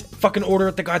not just fucking order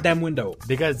at the goddamn window?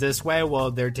 Because this way,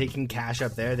 while they're taking cash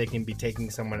up there, they can be taking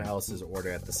someone else's order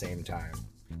at the same time.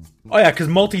 Oh yeah, because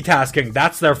multitasking,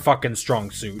 that's their fucking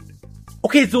strong suit.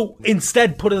 Okay, so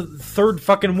instead put a third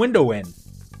fucking window in.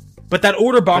 But that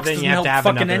order But box then doesn't you have help to have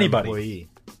fucking another anybody. employee.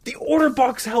 The order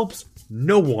box helps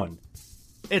no one.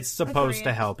 It's supposed Agreed.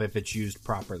 to help if it's used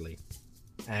properly.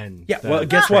 And Yeah, the well,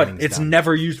 guess what? training's It's done.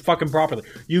 never used fucking properly.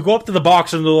 You go up to the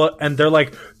box and they're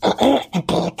like,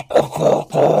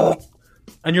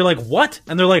 and you're like, what?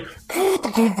 And they're like,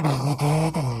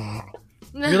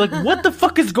 you're like, what the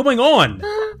fuck is going on?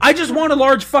 I just want a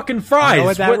large fucking fries. You know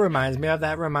what that What- reminds me of?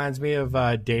 That reminds me of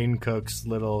Dane Cook's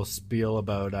little spiel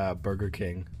about Burger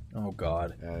King. Oh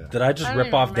god, did I just I don't rip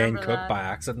even off Dane remember Cook that. by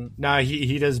accident? No,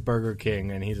 he does Burger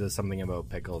King, and he does something about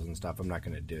pickles and stuff. I'm not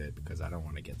going to do it because I don't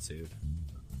want to get sued.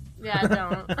 Yeah,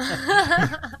 don't.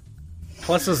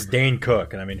 Plus, it's Dane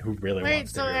Cook, and I mean, who really Wait,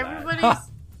 wants to so hear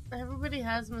everybody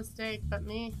has a mistake but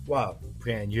me. Wow,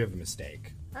 Brian, you have a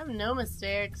mistake. I have no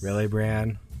mistakes. Really,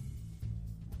 Brian? that?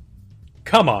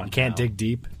 Come on, You can't now. dig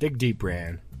deep? Dig deep,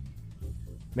 Brian.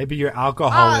 Maybe your Ah,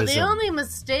 alcoholism. the only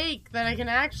mistake that I can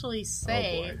actually Oh,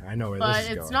 say, boy. I know where but this is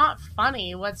it's going. not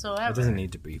funny whatsoever. It doesn't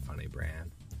need to be funny,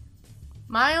 Brian.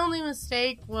 My only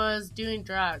mistake was doing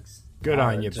drugs. Good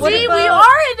on you, just- Brian. See, about- we are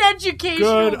an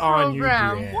educational Good on you,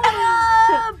 program. Brian.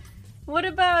 What up? What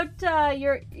about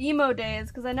your emo days?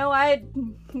 Because I know I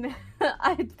think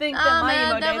that Oh my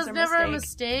man, emo that days was are never a mistake.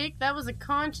 mistake. That was a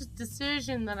conscious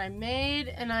decision that I made,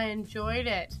 and I enjoyed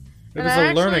it. It And was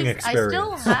I a learning I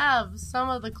still experience. have some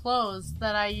of the clothes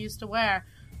that I used to wear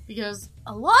because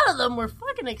a lot of them were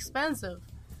fucking expensive.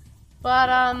 But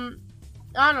I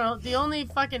don't know. The only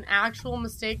fucking actual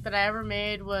mistake that I ever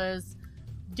made was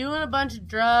doing a bunch of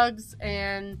drugs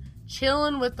and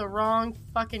chilling with the wrong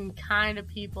fucking kind of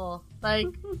people. Like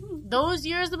those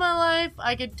years of my life,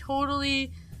 I could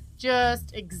totally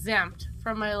just exempt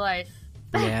from my life.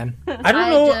 Brian. I don't I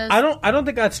know. just- I don't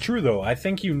think that's true though. I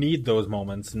think you need those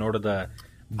moments in order to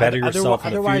better yourself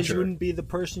in the Otherwise, future. you wouldn't be the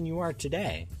person you are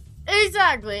today.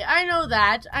 Exactly. I know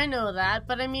that.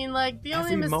 But I mean, like, the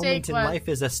Every only mistake moment in was life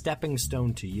is a stepping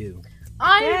stone to you.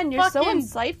 I Dan, you're so fucking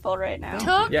insightful right now.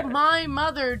 took Yeah. my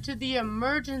mother to the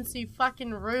emergency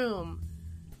fucking room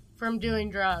from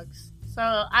doing drugs. So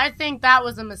I think that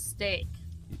was a mistake.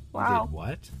 Wow. Did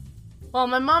what? Well,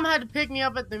 my mom had to pick me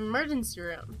up at the emergency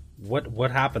room. What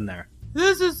happened there?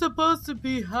 This is supposed to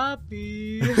be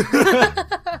happy.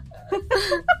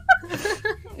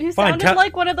 You Fine, sounded tell-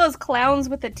 like one of those clowns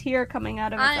with a tear coming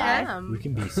out of his I eye. We am.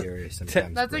 can be serious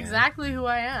sometimes. That's Brian. exactly who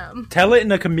I am. Tell it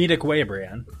in a comedic way,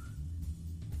 Brienne.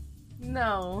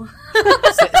 No.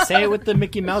 Say it with the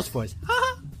Mickey Mouse voice.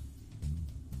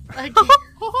 I can't-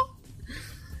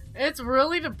 It's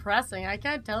really depressing. I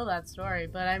can't tell that story,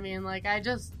 but I mean, like,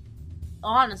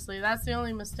 honestly, that's the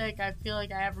only mistake I feel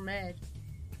like I ever made.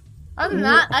 Other than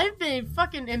that, I've made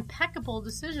fucking impeccable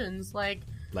decisions. Like,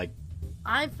 Like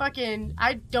I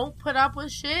don't put up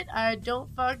with shit. I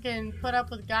don't fucking put up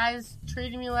with guys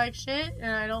treating me like shit,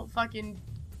 and I don't fucking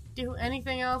do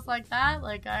anything else like that.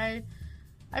 Like, I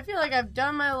feel like I've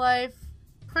done my life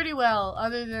pretty well,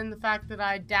 other than the fact that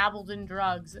I dabbled in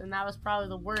drugs, and that was probably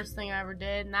the worst thing I ever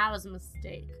did, and that was a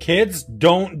mistake. Kids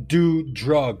don't do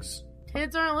drugs.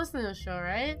 Kids aren't listening to the show,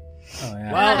 right? Oh,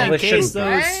 yeah. Well, in They case shouldn't.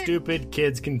 those Right? stupid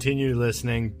kids continue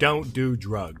listening, don't do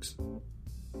drugs.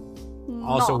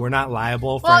 Also, we're not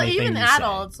liable for Well, anything even you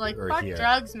adults, say like, or fuck hear.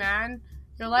 drugs, man.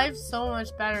 Your life's so much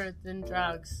better than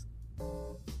drugs.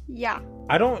 Yeah.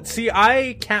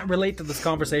 I can't relate to this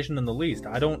conversation in the least.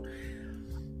 I don't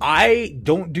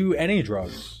do any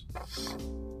drugs.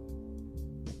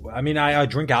 I mean, I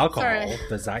drink alcohol. Sorry.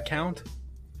 Does that count?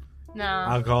 No.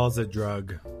 Alcohol is a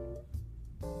drug.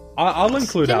 I'll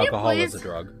include Can you alcohol as please- a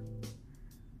drug.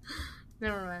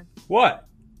 Never mind. What?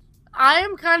 I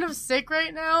am kind of sick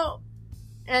right now,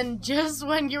 and just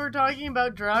when you were talking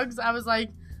about drugs, I was like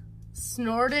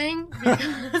snorting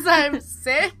because I'm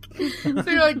sick. So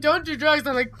you're like, don't do drugs.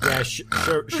 I'm like, Yeah,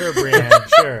 sure, Brian,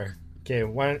 sure. Okay,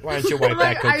 why don't you wipe I'm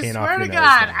that like, I cocaine off swear your to nose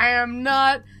God, now? I am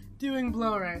not doing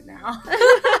blow right now.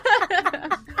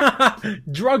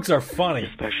 Drugs are funny.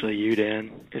 Especially you,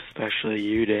 Dan. Especially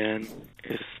you, Dan.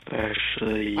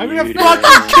 Especially I'm you, gonna Dan.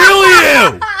 fucking kill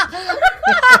you!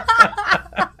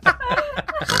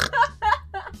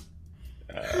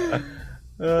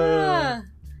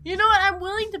 You know what? I'm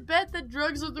willing to bet that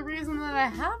drugs are the reason that I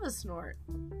have a snort.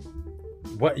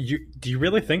 What do you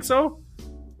really think so?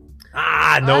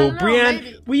 I No, don't know, Brienne.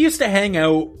 maybe. We used to hang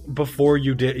out before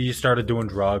you started doing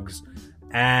drugs,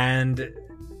 and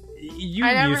you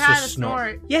I never used had to a snort.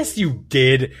 snort. Yes, you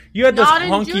did. You had this Not in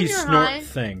honky junior snort high.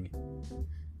 thing.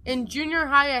 In junior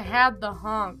high, I had the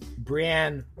honk.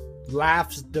 Brienne,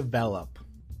 laughs develop.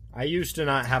 I used to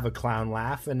not have a clown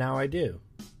laugh, and now I do.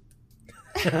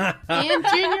 In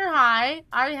junior high,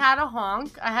 I had a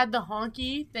honk. I had the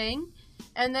honky thing.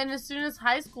 And then as soon as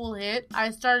high school hit,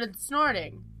 I started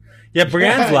snorting. Yeah,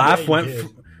 Brienne's Yeah, laugh you went.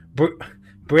 did.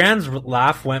 Brienne's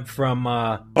laugh went from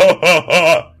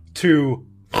to.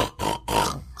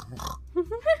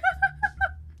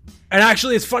 And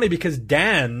actually, it's funny because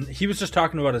Dan, he was just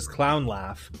talking about his clown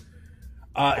laugh.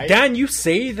 Dan, you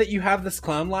say that you have this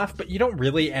clown laugh, but you don't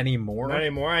really anymore. Not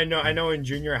anymore. I know. In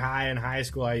junior high and high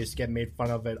school, I used to get made fun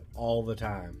of it all the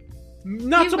time.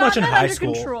 Not You've so much in gotten that high under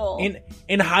school. control.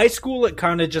 In high school, it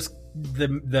kind of just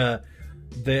the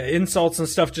insults and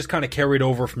stuff just kind of carried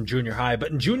over from junior high.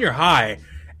 But in junior high,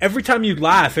 every time you'd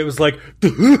laugh, it was like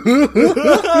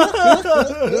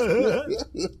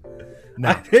No,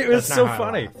 it was that's not so how I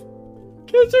funny. laugh.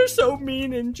 Kids are so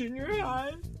mean in junior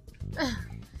high.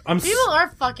 People are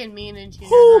fucking mean in junior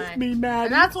Hold high. me, Maddie.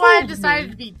 And that's why I hold decided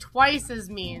me. to be twice as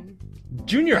mean.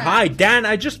 Junior high, Dan,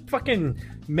 I just fucking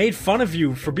made fun of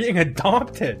you for being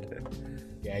adopted.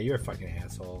 Yeah, you're a fucking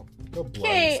asshole. Go blow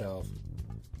Okay. yourself.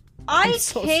 I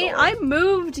so came. sorry. I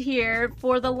moved here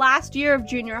for the last year of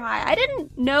junior high. I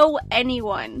didn't know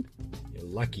anyone. You're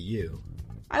lucky you.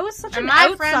 I was such And an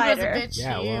my friend was outsider. a bitch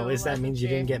Yeah, to well, you, at least that wasn't means you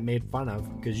she? didn't get made fun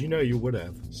of, because you know you would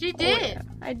have. She did.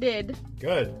 I did.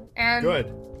 Good. And Good.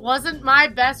 wasn't my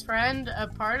best friend a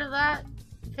part of that,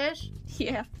 Fish?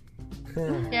 Yeah.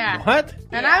 Yeah. What?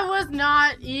 And Yeah. I was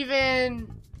not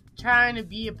even trying to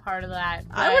be a part of that.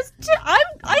 I was.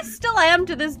 I still am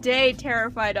to this day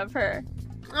terrified of her.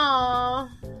 Oh,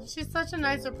 she's such a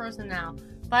nicer person now.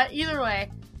 But either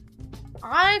way,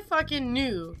 I fucking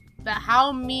knew that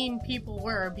how mean people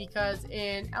were because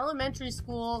in elementary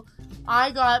school,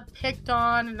 I got picked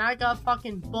on and I got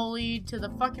fucking bullied to the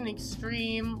fucking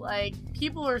extreme. Like,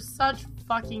 people are such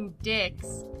fucking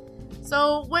dicks.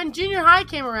 So when junior high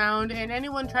came around and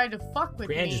anyone tried to fuck with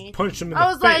Brienne me, just punched him in I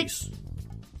the was like- face.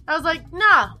 I was like,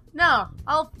 no,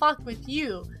 I'll fuck with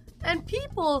you. And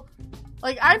people,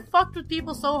 like, I fucked with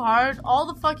people so hard. All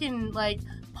the fucking, like,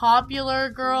 popular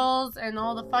girls and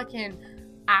all the fucking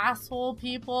asshole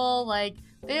people, like,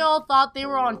 they all thought they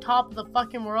were on top of the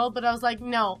fucking world. But I was like,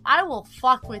 no, I will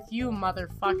fuck with you,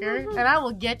 motherfucker. And I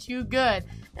will get you good.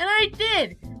 And I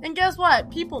did. And guess what?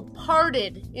 People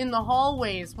parted in the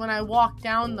hallways when I walked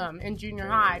down them in junior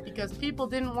high because people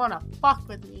didn't want to fuck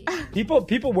with me.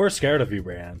 People were scared of you,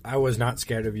 Brienne. I was not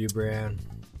scared of you, Brienne.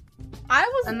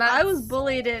 And that's- I was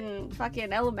bullied in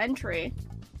fucking elementary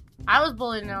I was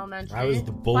bullied in elementary. I was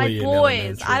the by bully in boys.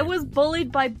 elementary. I was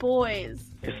bullied by boys.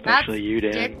 That's Especially you,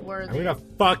 Dan. I'm dick-worthy. gonna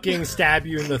fucking stab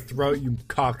you in the throat, you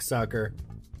cocksucker.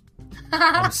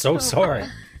 I'm so sorry.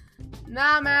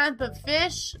 Nah, man, but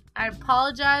Fish, I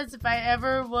apologize if I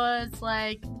ever was,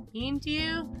 like, mean to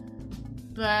you,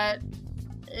 but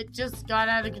it just got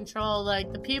out of control.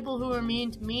 Like, the people who were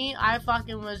mean to me, I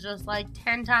fucking was just, like,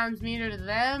 10 times meaner to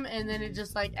them, and then it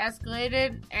just, like,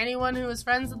 escalated. Anyone who was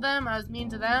friends with them, I was mean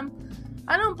to them.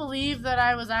 I don't believe that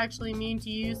I was actually mean to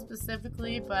you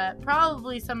specifically, but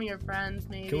probably some of your friends,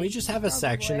 maybe. Can we just have a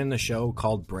section in the show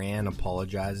called Bran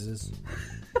Apologizes?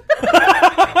 So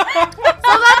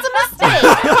that's a mistake.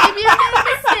 Maybe I made a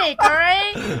mistake,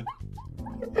 alright?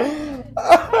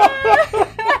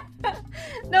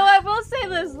 No, I will say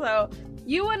this, though.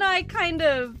 You and I kind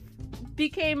of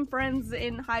became friends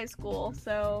in high school,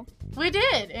 so... We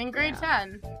did, in grade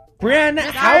 10. Brienne, Miss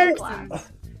how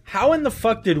Erickson's. in the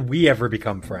fuck did we ever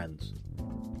become friends?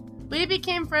 We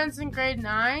became friends in grade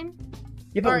 9.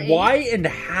 Yeah, Or but eight. why and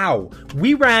how?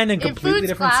 We ran in completely foods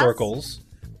different class. circles,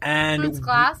 and Foods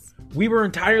class. we were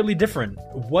entirely different.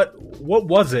 What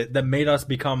was it that made us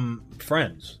become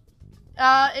friends?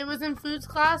 It was in foods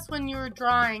class when you were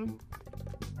drawing.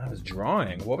 I was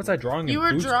drawing. What was I drawing in You were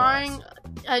foods drawing class?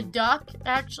 a duck,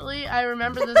 actually. I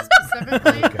remember this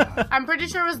specifically. I'm pretty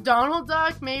sure it was Donald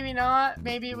Duck. Maybe not.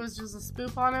 Maybe it was just a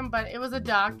spoof on him, but it was a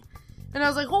duck. And I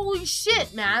was like, holy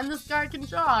shit, man, this guy can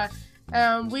draw.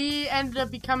 We ended up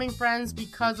becoming friends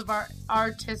because of our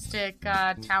artistic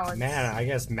talents. Man, I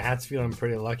guess Matt's feeling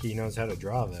pretty lucky he knows how to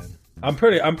draw then. I'm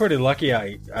pretty lucky.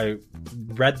 I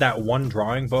read that one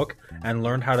drawing book and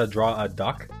learned how to draw a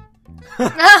duck.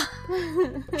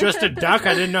 Just a duck?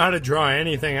 I didn't know how to draw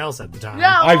anything else at the time. No.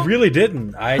 I really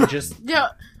didn't. I just Yeah,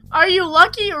 are you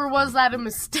lucky or was that a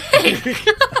mistake?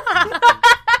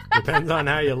 Depends on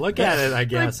how you look at it, I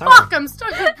guess. Like, fuck, I'm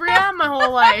stuck with Brienne my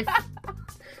whole life.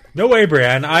 no way,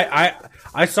 Brienne.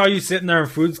 I saw you sitting there in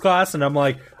foods class, and I'm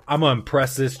like, I'm gonna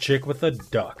impress this chick with a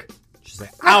duck. She's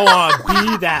like, I want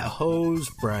to be that hoe's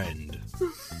friend.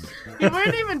 You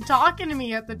weren't even talking to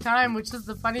me at the time, which is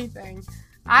the funny thing.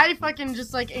 I fucking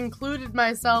just, like, included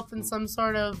myself in some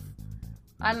sort of,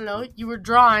 I don't know, you were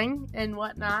drawing and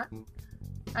whatnot.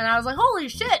 And I was like, holy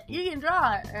shit, you can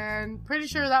draw. And pretty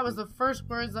sure that was the first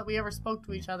words that we ever spoke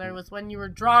to each other was when you were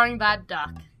drawing that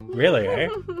duck. Really, eh?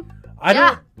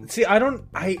 Yeah.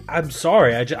 I'm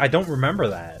sorry. I don't remember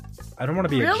that. I don't want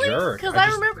to be Really? a jerk. Because I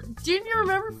remember, didn't you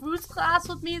remember foods class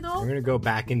with me, I'm though? going to go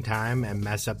back in time and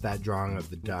mess up that drawing of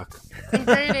the duck. In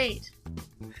grade 8.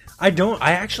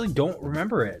 I actually don't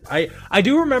remember it. I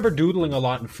do remember doodling a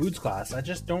lot in foods class. I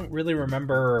just don't really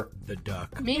remember. The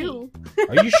duck. Me.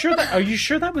 Are you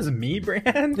sure that was me,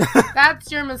 Brian?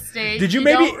 That's your mistake. Did you you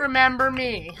maybe- don't remember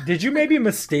me. Did you maybe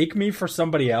mistake me for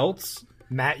somebody else?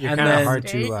 Matt, you're And kind of then- hard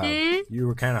to. Stakey? You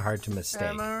were kind of hard to mistake.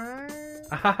 Am I right?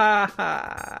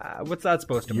 What's that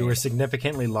supposed to mean? You were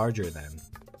significantly larger then.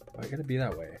 Why gotta be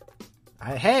that way?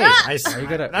 Why Why you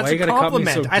gotta- that's why a you gotta cut me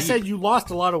compliment. so I deep? said you lost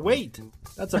a lot of weight.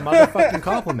 That's a motherfucking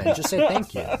compliment. Just say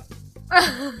thank you.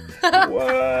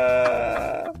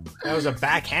 What? That was a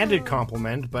backhanded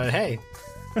compliment, but hey,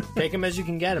 take them as you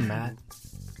can get them, Matt.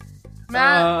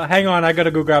 Matt, Hang on, I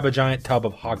gotta go grab a giant tub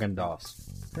of Haagen-Dazs.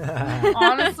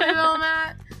 honestly though,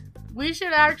 Matt, we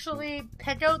should actually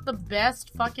pick out the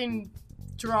best fucking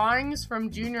drawings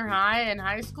from junior high and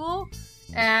high school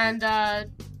and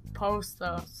post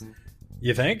those.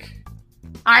 You think?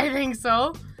 I think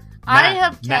so. I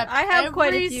have Matt. kept I have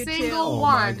quite a every few, too. single Oh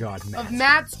my one God, Matt. of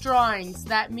Matt's drawings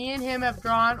that me and him have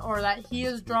drawn or that he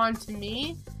has drawn to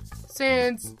me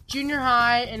since junior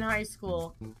high and high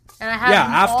school. And I have Yeah,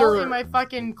 them after- all in my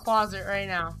fucking closet right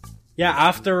now. Yeah,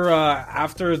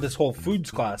 after this whole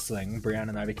foods class thing, Brianna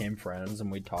and I became friends,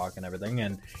 and we'd talk and everything,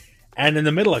 and in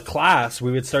the middle of class,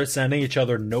 we would start sending each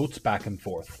other notes back and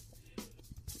forth,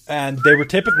 and they were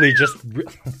typically just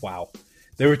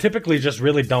they were typically just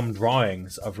really dumb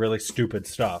drawings of really stupid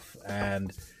stuff.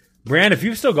 And Brianna, if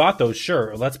you've still got those,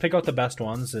 sure, let's pick out the best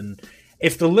ones. And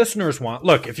if the listeners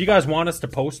if you guys want us to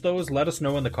post those, let us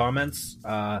know in the comments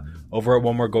over at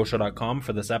onemoregoshow.com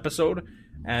for this episode,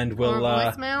 and we'll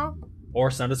Or voicemail. or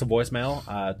send us a voicemail,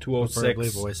 Preferably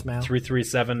 206 voicemail.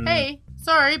 337. Hey,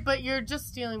 sorry, but you're just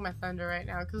stealing my thunder right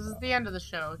now because it's the end of the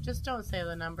show. Just don't say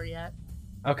the number yet.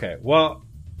 Okay, well,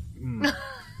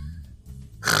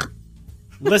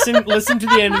 Listen to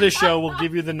the end of the show. We'll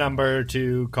give you the number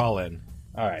to call in.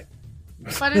 all right.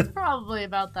 But it's probably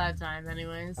about that time,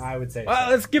 anyways. I would say.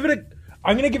 Well, let's give it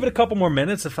I'm gonna give it a couple more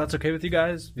minutes if that's okay with you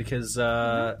guys, because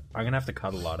I'm gonna have to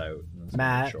cut a lot out. It's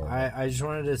Matt, short. I just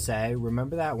wanted to say,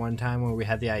 remember that one time where we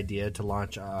had the idea to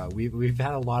launch, we've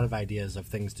had a lot of ideas of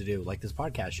things to do, like this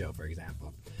podcast show, for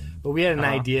example. But we had an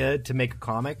idea to make a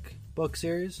comic book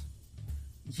series.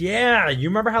 Yeah, you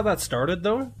remember how that started,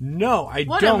 though? No, I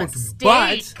What a don't, mistake.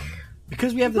 but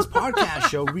because we have this podcast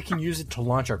show, we can use it to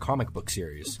launch our comic book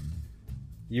series.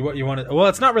 You want it? Well,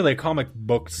 it's not really a comic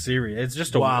book series. It's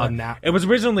just a. Well, now- it was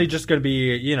originally just going to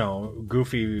be,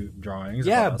 goofy drawings.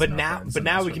 Yeah, about us but and our now, friends but and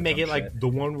now that we sort can of make dumb it like shit. the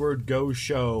One Word Go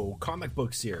Show comic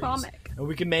book series. And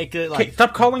we can make it like Okay,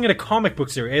 stop calling it a comic book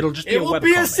series. It'll just be It a will web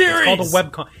be a comic. series!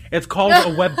 It's called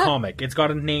a web comic. It's got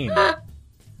a name.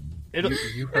 it'll,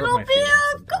 You hurt It'll my be feelings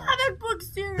a sometimes. comic book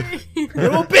series. it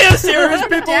will be a series.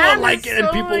 People Dan will like is it, and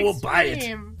so people will buy it.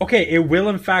 extreme. Okay, it will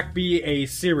in fact be a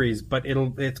series, but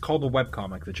it's called a web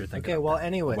comic that you're thinking. Okay, of. well,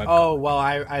 anyway. Web Oh, comic. well,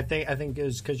 I think it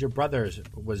was because your brother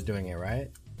was doing it, right?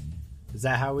 Is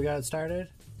that how we got it started?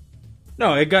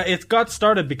 No, it got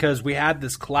started because we had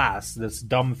this class, this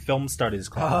dumb film studies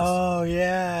class. Oh,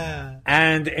 yeah.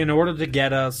 And in order to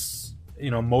get us,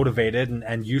 motivated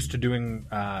and used to doing,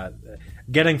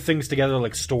 getting things together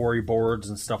like storyboards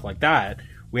and stuff like that,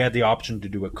 we had the option to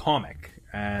do a comic,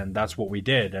 and that's what we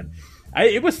did. And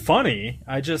it was funny.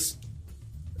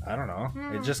 I don't know.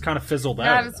 It just kind of fizzled out.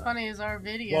 Not as funny as our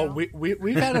video. Well,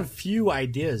 we've had a few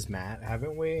ideas, Matt,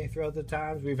 haven't we? Throughout the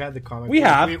times, we've had the comic. We book.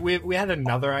 have. We had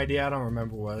another idea. I don't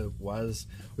remember what it was.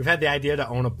 We've had the idea to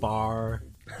own a bar.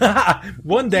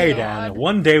 One day, God. Dan.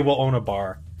 One day we'll own a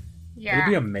bar. yeah. It'll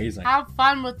be amazing. Have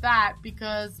fun with that,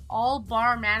 because all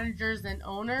bar managers and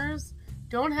owners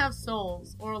don't have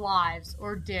souls or lives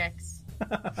or dicks.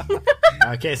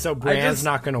 Okay, so Brian's just-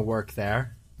 not going to work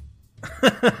there.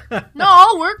 No,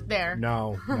 I'll work there.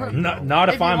 No, you Not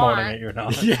if If you I'm want. owning it, you're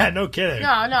not. yeah, no kidding. No,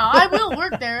 I will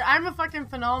work there. I'm a fucking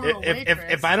phenomenal If,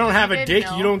 waitress. if I don't have You a didn't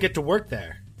dick, know. you don't get to work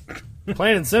there.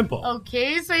 Plain and simple.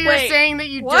 Okay, so you're Wait, saying that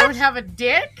you what? don't have a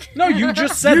dick? No, you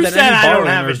just said You that said any I bar don't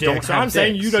have a owners dick, don't so have I'm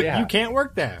saying dicks. you don't. Yeah. You can't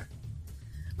work there.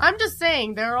 I'm just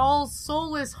saying they're all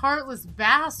soulless, heartless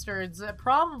bastards that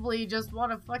probably just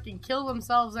want to fucking kill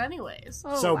themselves anyways.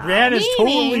 Oh, So wow. Brian is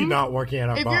totally Meaning, not working at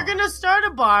a If bar. you're gonna start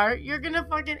a bar, you're gonna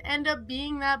fucking end up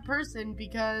being that person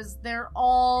because they're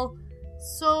all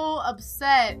so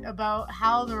upset about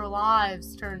how their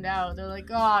lives turned out. They're like,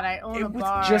 God, I own It a was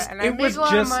bar just- and I it make was a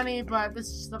lot just- of money, but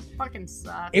this just fucking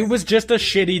sucks. It was just a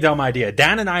shitty, dumb idea.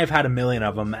 Dan and I have had a million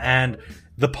of them, and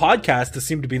the podcast has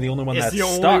seemed to be the only one it's that's the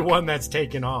only stuck. one that's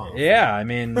taken off. Yeah, I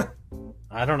mean,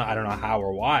 I don't know how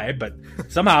or why, but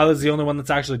somehow this is the only one that's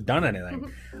actually done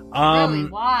anything. Really?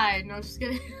 Why? No, just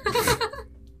kidding.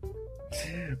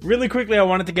 Really quickly, I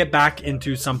wanted to get back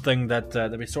into something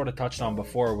that we sort of touched on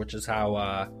before, which is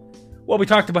how, we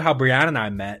talked about how Brianna and I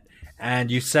met, and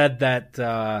you said that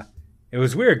it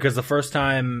was weird because the first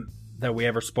time that we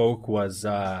ever spoke was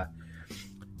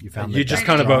You found you the just dick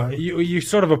kind of jar. you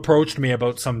sort of approached me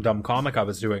about some dumb comic I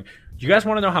was doing. Do you guys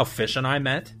want to know how Fish and I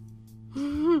met?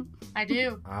 I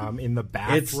do. in the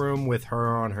bathroom with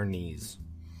her on her knees.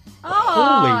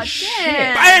 Oh, Holy shit.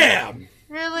 Dan. Bam!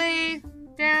 Really?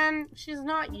 Dan, she's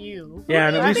not you. Yeah,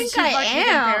 and do at you least think I fucking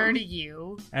am? compare to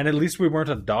you. and at least we weren't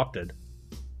adopted.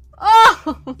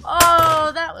 Oh,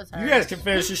 Oh, that was hard. You guys can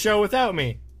finish the show without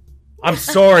me. I'm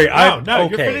sorry. No, okay.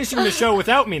 you're finishing the show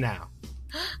without me now.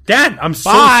 Dan, I'm so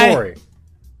Bye. sorry.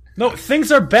 No,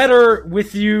 things are better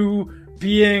with you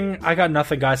being. I got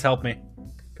nothing, guys. Help me,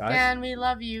 guys. Dan, we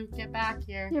love you. Get back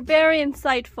here. you're very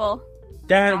insightful.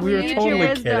 Dan, we were Use your totally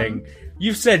wisdom. kidding.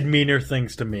 You've said meaner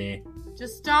things to me.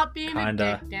 Just stop being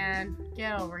Kinda. a dick, Dan.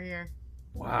 Get over here.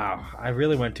 Wow, I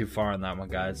really went too far on that one,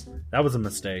 guys. That was a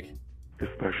mistake.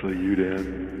 Especially you,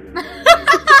 Dan.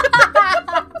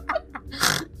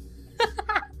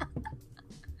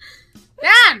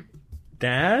 Dan!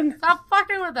 Dan? Stop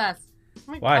fucking with us.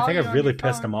 Wow, I think I really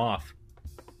pissed him off.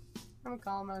 I'm gonna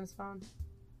call him on his phone.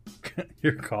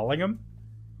 You're calling him?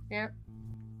 Yep.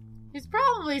 He's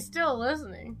probably still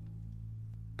listening.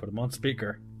 Put him on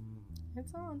speaker.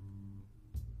 It's on.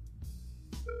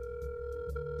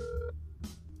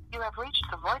 You have reached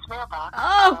the voicemail box.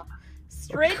 Oh,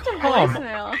 straight to Come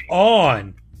voicemail.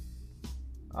 on.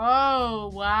 Oh,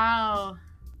 wow.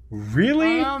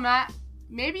 Really? Oh, Matt.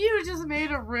 Maybe you just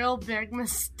made a real big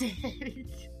mistake.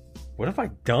 What have I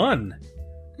done?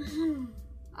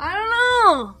 I don't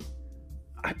know.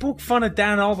 I poke fun at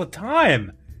Dan all the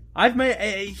time. I've made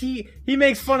he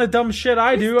makes fun of dumb shit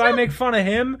I do. I make fun of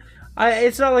him.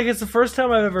 It's not like it's the first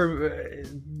time I've ever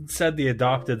said the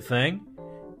adopted thing.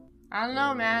 I don't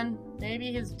know, man.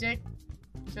 Maybe his dick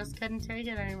just couldn't take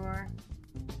it anymore.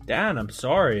 Dan, I'm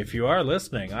sorry if you are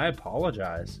listening. I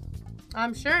apologize.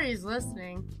 I'm sure he's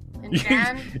listening. And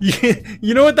Dan,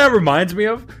 You know what that reminds me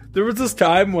of? There was this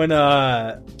time when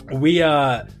we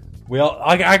all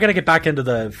I gotta get back into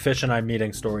the Fish and I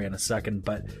meeting story in a second,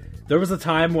 but there was a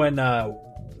time when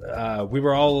we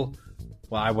were all,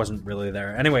 well, I wasn't really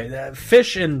there. Anyway,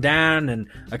 Fish and Dan and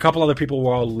a couple other people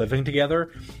were all living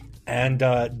together, And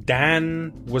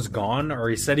Dan was gone, or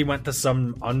he said he went to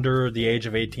some under the age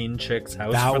of 18 chick's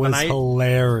house That for the was night.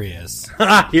 hilarious.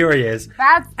 Here he is.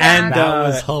 That's And That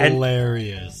was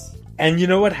hilarious. And you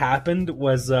know what happened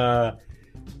was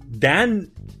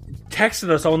Dan texted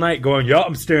us all night going, "Yeah,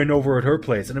 I'm staying over at her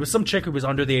place," and it was some chick who was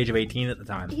under the age of 18 at the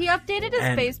time. He updated his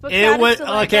And Facebook It status was to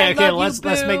like, okay. I Okay, love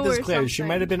let's you, make this boo, or clear. She something.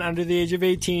 might have been under the age of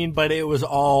 18, but it was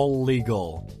all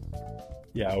legal.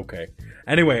 Yeah, okay.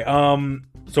 Anyway,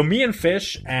 so me and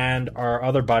Fish and our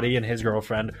other buddy and his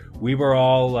girlfriend, we were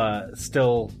all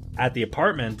still at the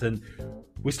apartment, and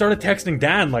we started texting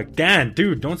Dan, like, "Dan,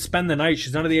 dude, don't spend the night.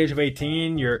 She's under the age of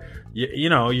 18. You're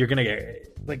gonna get,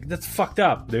 like, that's fucked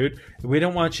up, dude. We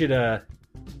don't want you to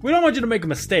make a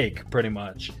mistake, pretty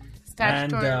much."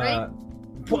 Statutory rape?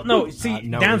 Well, no, see,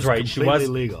 No, it Dan's was right. She completely was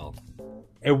legal.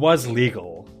 It was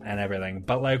legal and everything,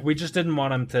 but like, we just didn't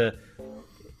want him to.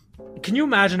 Can you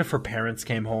imagine if her parents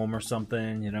came home or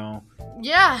something? You know,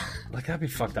 Yeah. like, that'd be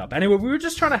fucked up. Anyway, we were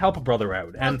just trying to help a brother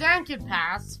out, Well, and Dan could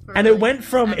pass. For and it like went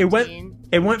from 17.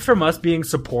 it went from us being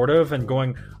supportive and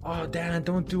going, "Oh, Dan,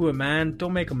 don't do it, man.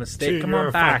 Don't make a mistake. Dude, Come you're on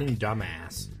a back." fucking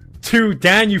dumbass. To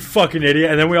Dan, you fucking idiot,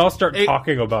 and then we all start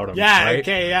talking about him. Yeah, right?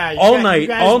 okay, yeah. All You night,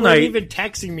 guys all weren't night. even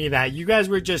texting me that. You guys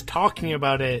were just talking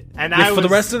about it, and Yeah, I for the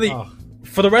was- rest of the oh.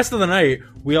 for the rest of the night,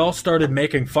 we all started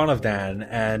making fun of Dan,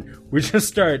 and we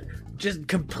just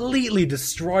completely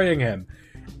destroying him.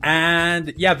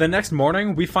 And yeah, the next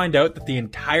morning we find out that the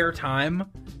entire time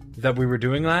that we were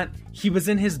doing that, he was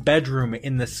in his bedroom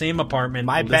in the same apartment.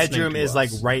 My listening bedroom to is us. like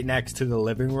right next to the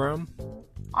living room.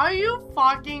 Are you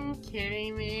fucking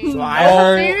kidding me? So I So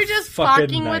heard you're just fucking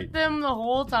fucking night. with them the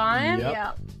whole time? Yep.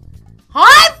 Yeah.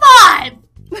 High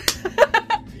five!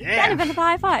 Can't even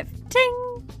high five.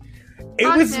 Ting. It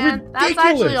Fuck, was Dan. ridiculous. That's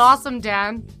actually awesome,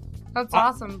 Dan. That's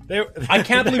awesome. I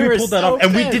can't believe we pulled that off,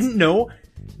 and we didn't know.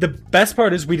 The best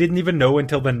part is we didn't even know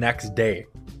until the next day.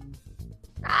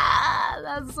 Ah,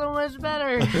 that's so much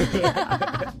better.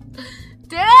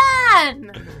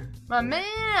 Dan! My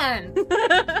man!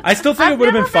 I still think I've it would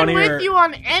have never been funnier. with you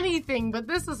on anything, but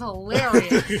this is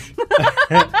hilarious.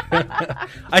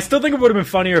 I still think it would have been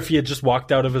funnier if he had just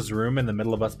walked out of his room in the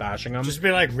middle of us bashing him. Just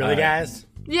be like, really, guys?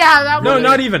 Yeah, that No, would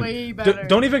not be even. way better.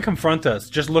 Don't even confront us.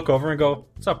 Just look over and go,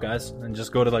 "What's up, guys?" And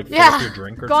just go to like fill Yeah. up your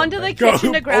drink or Gone something. to the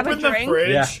kitchen to grab a Open the drink. fridge,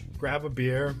 Yeah. grab a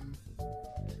beer.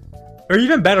 Or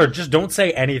even better, just don't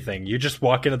say anything. You just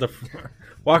walk into the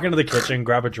kitchen,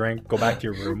 grab a drink, go back to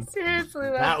your room. Seriously,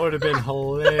 That would have been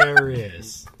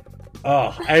hilarious.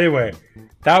 Oh, anyway,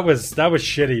 that was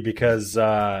shitty because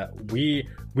we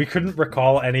couldn't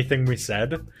recall anything we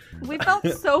said. We felt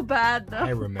so bad though. I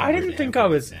remember. I didn't think I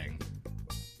was.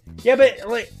 Yeah, but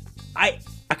like I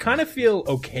kind of feel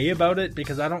okay about it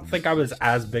because I don't think I was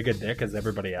as big a dick as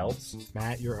everybody else.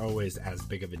 Matt, you're always as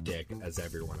big of a dick as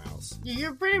everyone else.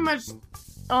 You're pretty much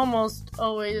almost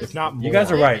always. If not more. You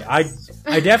guys are right. I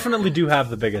definitely do have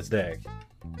the biggest dick.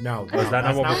 No, Is that not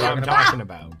that's what we're I'm talking about? talking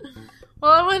about.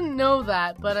 Well, I wouldn't know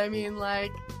that, but I mean,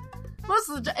 like, most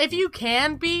of the if you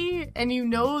can be, and you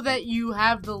know that you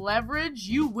have the leverage,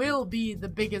 you will be the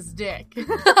biggest dick.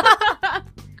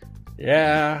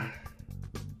 Yeah.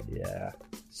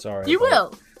 Sorry. You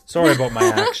will. Sorry about my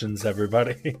actions,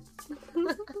 everybody.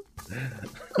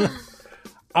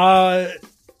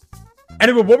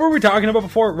 Anyway, what were we talking about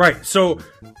before? Right, so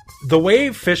the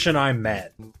way Fish and I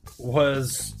met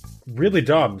was really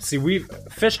dumb. See,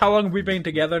 Fish, how long have we been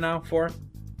together now for?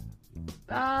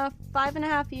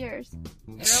 5.5 years.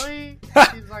 Really?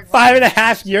 Seems like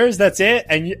 5.5 years. That's it.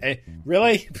 And you,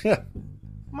 really?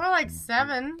 more like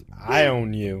 7. I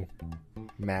own you,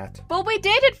 Matt. Well, we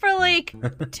dated for like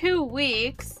 2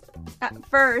 weeks at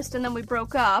first, and then we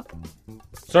broke up.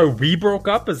 So we broke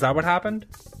up? Is that what happened?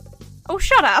 Oh,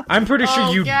 shut up. I'm pretty sure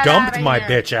Oh, you get dumped outta my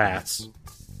here. bitch ass.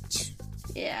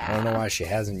 Yeah. I don't know why she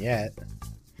hasn't yet.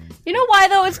 You know why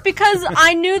though? It's because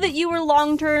I knew that you were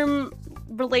long-term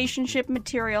relationship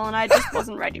material, and I just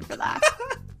wasn't ready for that.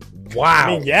 Wow. I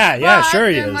mean, yeah, But sure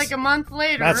he then, is. like a month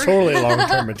later. That's totally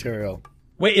long-term material.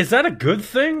 Wait, is that a good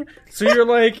thing? So you're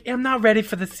like, I'm not ready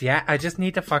for this yet. I just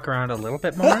need to fuck around a little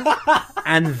bit more.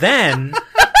 And then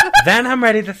I'm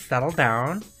ready to settle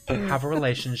down, have a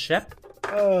relationship.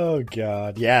 Oh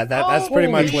God, yeah, that's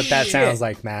pretty much holy what that shit. sounds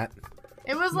like, Matt.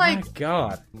 It was My like,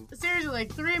 God. seriously,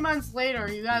 like 3 months later,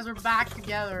 you guys were back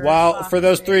together. Well, Fuck, for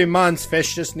those dude. 3 months,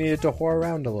 Fish just needed to whore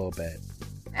around a little bit.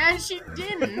 And she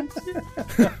didn't.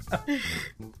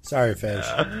 Sorry, Fish.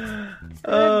 God.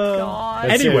 But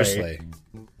Anyway, seriously,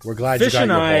 we're glad Fish you got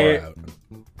and your I- whore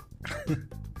out.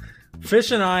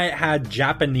 Fish and I had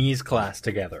Japanese class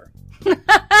together.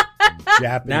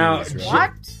 Japanese. Now, right?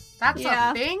 What? That's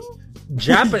Yeah. a thing?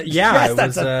 Yeah, yes, it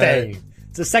that's was a thing.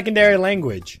 It's a secondary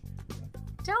language.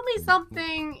 Tell me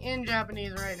something in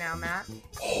Japanese right now, Matt.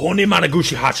 Honi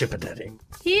managushi hachipatete.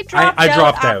 He dropped I out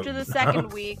dropped out. after the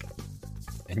second week.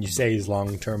 And you say he's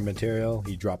long-term material,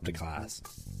 he dropped a class.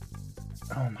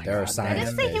 Oh my There are god. I signs.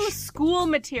 didn't say he was school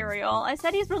material. I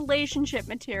said he's relationship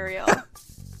material.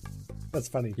 That's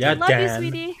funny. Yeah, Love Dan. you,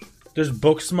 sweetie. There's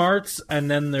book smarts, and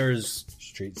then there's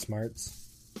Street smarts.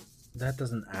 that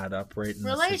doesn't add up right in this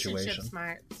Relationship situation.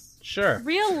 smarts. Sure.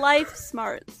 Real life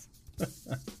smarts.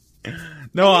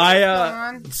 No,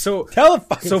 on. so Tell the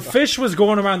fucking so Fish was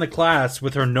going around the class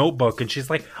with her notebook, and she's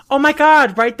like, "Oh my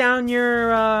god, write down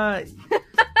your."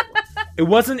 It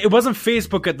wasn't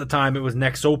Facebook at the time. It was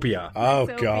Nexopia. Oh,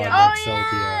 Nexopia. God. Oh,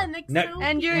 Nexopia. yeah, Ne- Nexopia.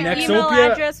 And your Nexopia-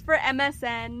 email address for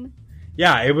MSN.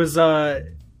 Yeah, it was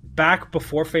back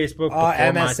before Facebook. Before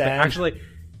MSN. MySpace. Actually,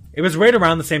 it was right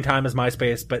around the same time as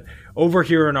MySpace. But over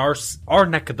here in our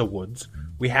neck of the woods,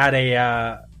 we had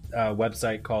a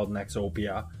website called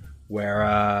Nexopia,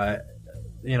 where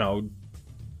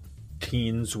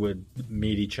teens would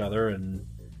meet each other. And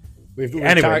We've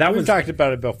Anyway, talked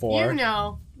about it before.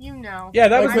 You know. yeah,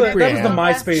 that was Like the with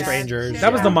MySpace. Strangers.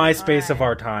 That was the Yeah. MySpace of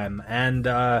our time. And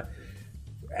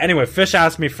anyway, Fish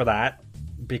asked me for that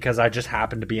because I just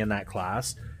happened to be in that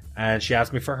class, and she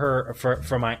asked me for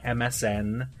my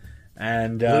MSN.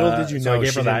 And Little did you so I know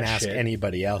gave she her didn't that ask shit.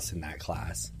 anybody else in that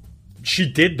class.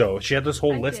 She did though. She had this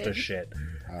whole list did. of shit.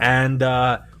 And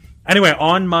anyway,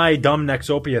 on my dumb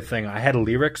Nexopia thing, I had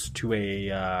lyrics to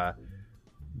a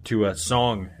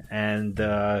song, and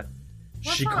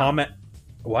she song?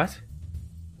 What?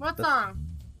 What song?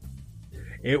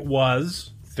 It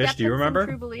was Fish. Do you Skeptics and remember?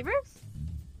 True Believers?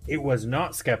 It was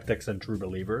not Skeptics and True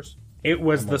Believers. It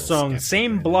was I'm a the little song skeptic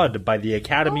 "Same right Blood" by The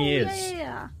Academy Oh, Is.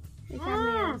 yeah. The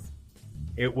Academy Is.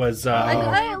 It was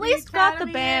I at least got the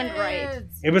band right.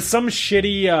 it was some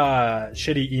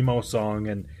shitty emo song,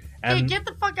 and Hey, get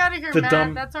the fuck out of here, the Matt.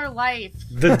 dumb- That's our life.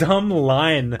 the dumb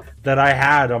line that I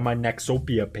had on my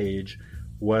Nexopia page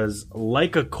was,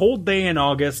 "Like a cold day in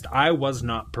August, I was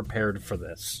not prepared for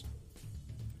this,"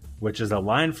 which is a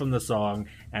line from the song,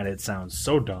 and it sounds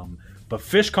so dumb. But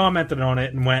Fish commented on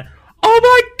it and went, "Oh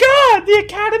my god, The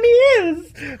Academy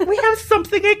Is! We have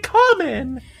something in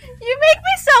common!" You make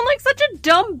me sound like such a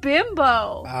dumb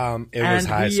bimbo. It was And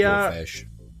high we, school Fish.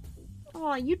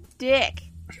 Oh, you dick.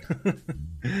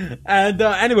 And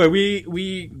anyway,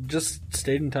 we just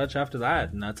stayed in touch after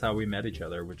that, and that's how we met each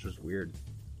other, which was weird.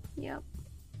 Yep.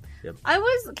 Yep. I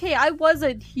was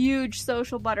a huge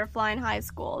social butterfly in high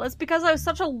school. That's because I was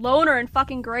such a loner in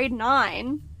fucking grade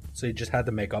 9. So you just had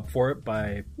to make up for it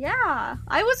by... Yeah.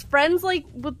 I was friends,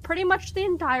 with pretty much the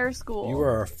entire school. You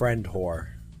were a friend whore.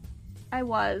 I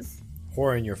was.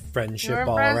 Whoring your friendship You were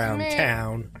all friends with around me.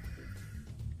 town.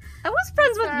 I was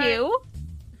friends with Sorry. you.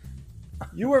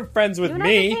 You weren't friends with You and I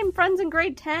me. became friends in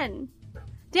grade 10.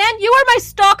 Dan, you are my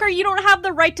stalker. You don't have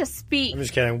the right to speak. I'm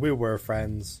just kidding. We were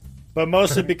friends. But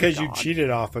mostly because you God. cheated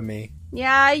off of me.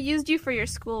 Yeah, I used you for your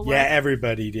schoolwork. Yeah,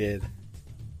 everybody did.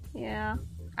 Yeah.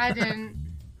 I didn't.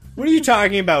 What are you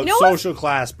talking about? You know what- Social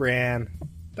class, Brianne.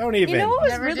 Don't even. You know what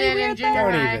was Never really did in weird junior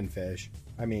though? Don't high. even Fish.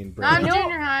 I mean, Not Brianne. in No.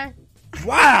 junior high.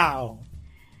 Wow!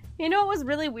 You know what was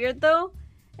really weird though?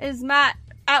 Is Matt,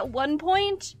 at one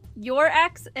point, your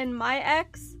ex and my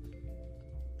ex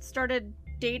started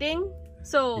dating.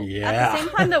 So at Yeah. the same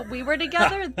time that we were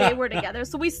together, they were together.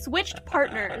 So we switched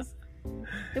partners.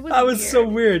 It was That was weird. so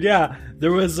weird, yeah.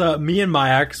 There was me and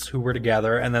my ex who were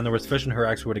together, and then there was Fish and her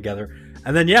ex who were together.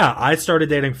 And then, yeah, I started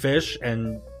dating Fish,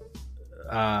 and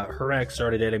her ex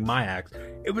started dating my ex.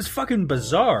 It was fucking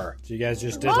bizarre. So you guys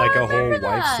just did Oh, like I a whole remember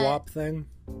wife that. swap thing?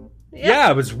 Yeah,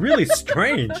 it was really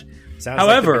strange. Sounds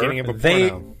However, like the beginning of a they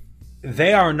porno.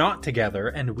 they are not together,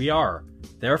 and we are.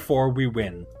 Therefore, we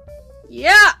win.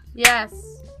 Yeah! Yes.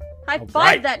 High five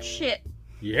right. that shit.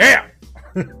 Yeah!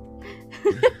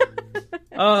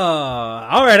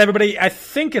 All right, everybody. I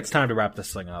think it's time to wrap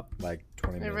this thing up. Like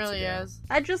 20 It minutes really ago. is.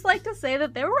 I'd just like to say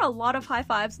that there were a lot of high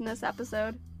fives in this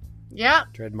episode.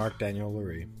 Yep. Trademark Daniel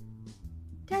Lurie.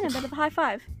 Dan, a bit of a high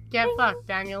five. Get fucked,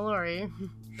 Daniel Laurie.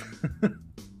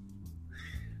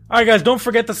 All right, guys, don't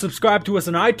forget to subscribe to us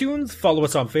on iTunes. Follow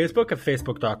us on Facebook at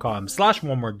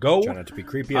facebook.com/onewordgo. Try not to be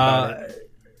creepy about it.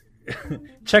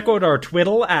 Check out our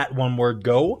Twiddle at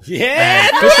onewordgo. Yeah!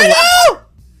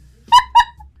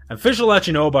 And Fish will let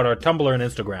you know about our Tumblr and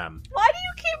Instagram. Why do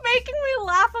you keep making me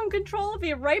laugh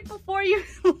uncontrollably right before you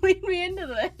lead me into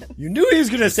this? You knew he was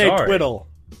going to say Sorry. twiddle.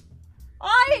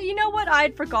 You know what?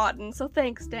 I'd forgotten, so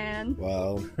thanks, Dan.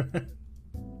 Well,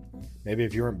 maybe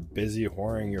if you weren't busy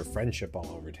whoring your friendship all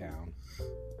over town.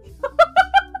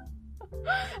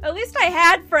 At least I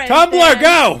had friends. Tumblr, then.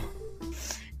 go!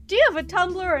 Do you have a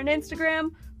Tumblr or an Instagram?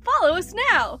 Follow us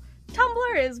now.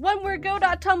 Tumblr is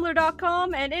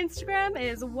onewordgo.tumblr.com and Instagram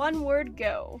is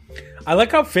onewordgo. I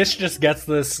like how Fish just gets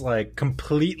this like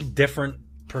complete different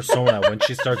persona when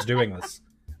she starts doing this.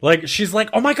 Like she's like,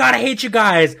 "Oh my god, I hate you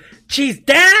guys. Jeez,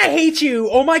 Dan, I hate you.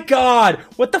 Oh my god,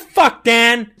 what the fuck,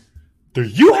 Dan? Do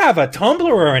you have a Tumblr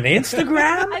or an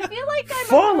Instagram?" I feel like I'm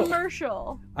Follow. a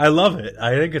commercial. I love it.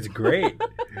 I think it's great.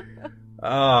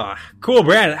 Cool,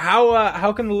 Brandon.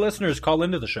 How can the listeners call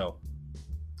into the show?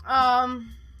 Are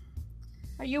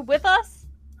you with us?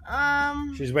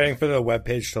 She's waiting for the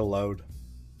webpage to load.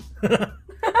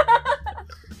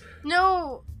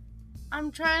 No,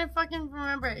 I'm trying to fucking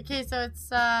remember it. Okay, so it's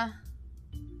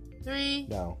 3.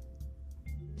 No.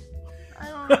 I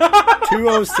don't know.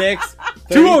 206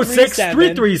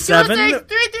 206-337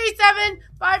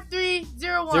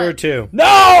 337-5301. 02.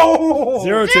 No!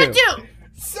 02. 02.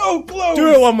 So close. Do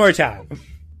it one more time.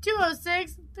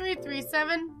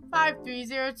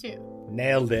 206-337-5302.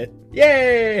 Nailed it.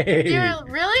 Yay!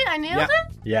 Really? I nailed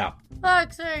it? Yeah.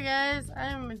 Fuck, sorry guys.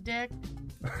 I'm a dick.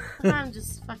 I'm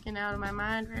just fucking out of my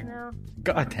mind right now.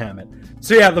 God damn it.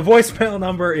 So yeah, the voicemail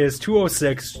number is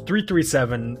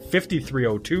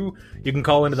 206-337-5302. You can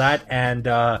call into that and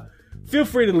feel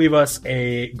free to leave us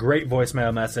a great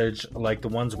voicemail message like the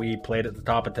ones we played at the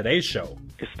top of today's show.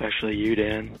 Especially you,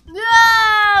 Dan.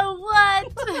 No!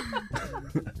 What?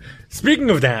 Speaking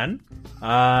of Dan,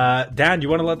 Dan, do you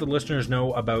want to let the listeners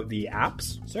know about the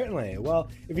apps? Certainly. Well,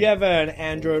 if you have an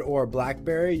Android or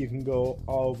BlackBerry, you can go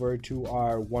over to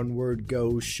our One Word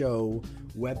Go show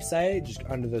website. Just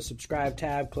under the subscribe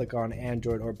tab, click on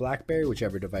Android or BlackBerry,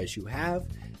 whichever device you have,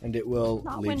 and it will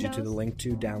lead you to the link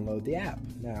to download the app.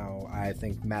 Now, I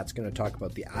think Matt's going to talk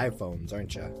about the iPhones,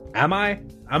 aren't you? Am I?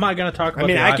 Am I going to talk about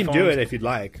the I can iPhones? do it if you'd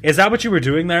like. Is that what you were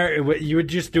doing there? You were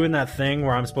just doing that thing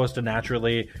where I'm supposed to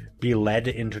naturally be led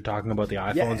into talking about the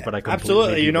iPhones, but I completely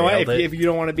absolutely. You know what? derailed If you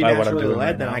don't want to be by what I'm naturally doing led,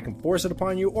 right then now. I can force it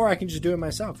upon you, or I can just do it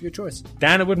myself. Your choice.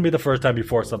 Dan, it wouldn't be the first time you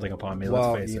forced something upon me,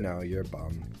 Well, let's face it. know, you're a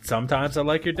bum. Sometimes I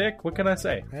like your dick. What can I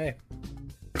say? Hey.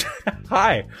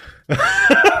 Hi.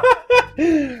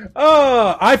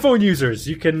 iPhone users,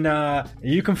 you can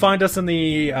find us in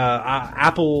the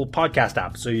Apple Podcast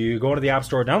app. So you go into the App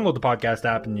Store, download the podcast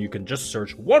app, and you can just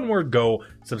search One Word Go.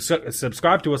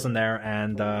 Subscribe to us in there,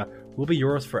 and we'll be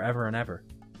yours forever and ever.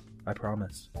 I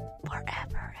promise.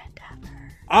 Forever and ever.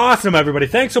 Awesome, everybody.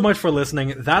 Thanks so much for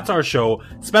listening. That's our show.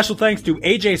 Special thanks to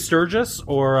AJ Sturgis,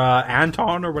 or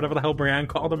Anton, or whatever the hell Brianne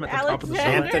called him at the top of the show.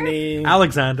 Anthony.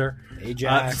 Alexander.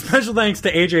 Ajax. Special thanks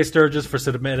to AJ Sturgis for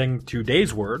submitting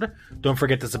today's word. Don't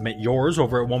forget to submit yours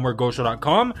over at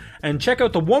onewordgoshow.com and check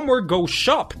out the One Word Go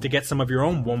shop to get some of your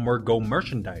own One Word Go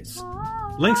merchandise.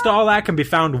 Links to all that can be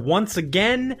found once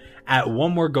again at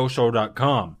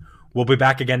onewordgoshow.com. We'll be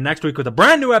back again next week with a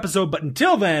brand new episode, but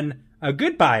until then,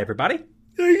 goodbye, everybody.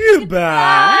 Goodbye.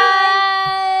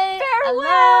 Bye. Farewell.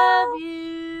 I love you.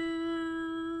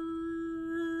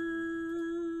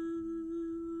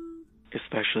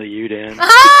 Especially you, Dan.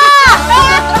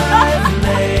 I've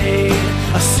made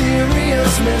a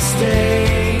serious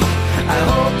mistake. I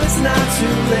hope it's not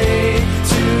too late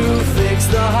to fix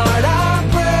the heart I'm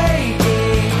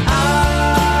breaking.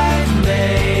 I've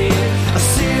made a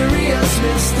serious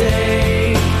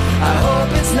mistake. I hope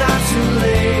it's not too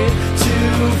late to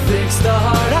fix the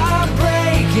heart I'm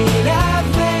breaking.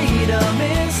 I've made a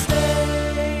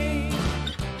mistake.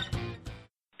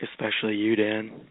 Especially you, Dan.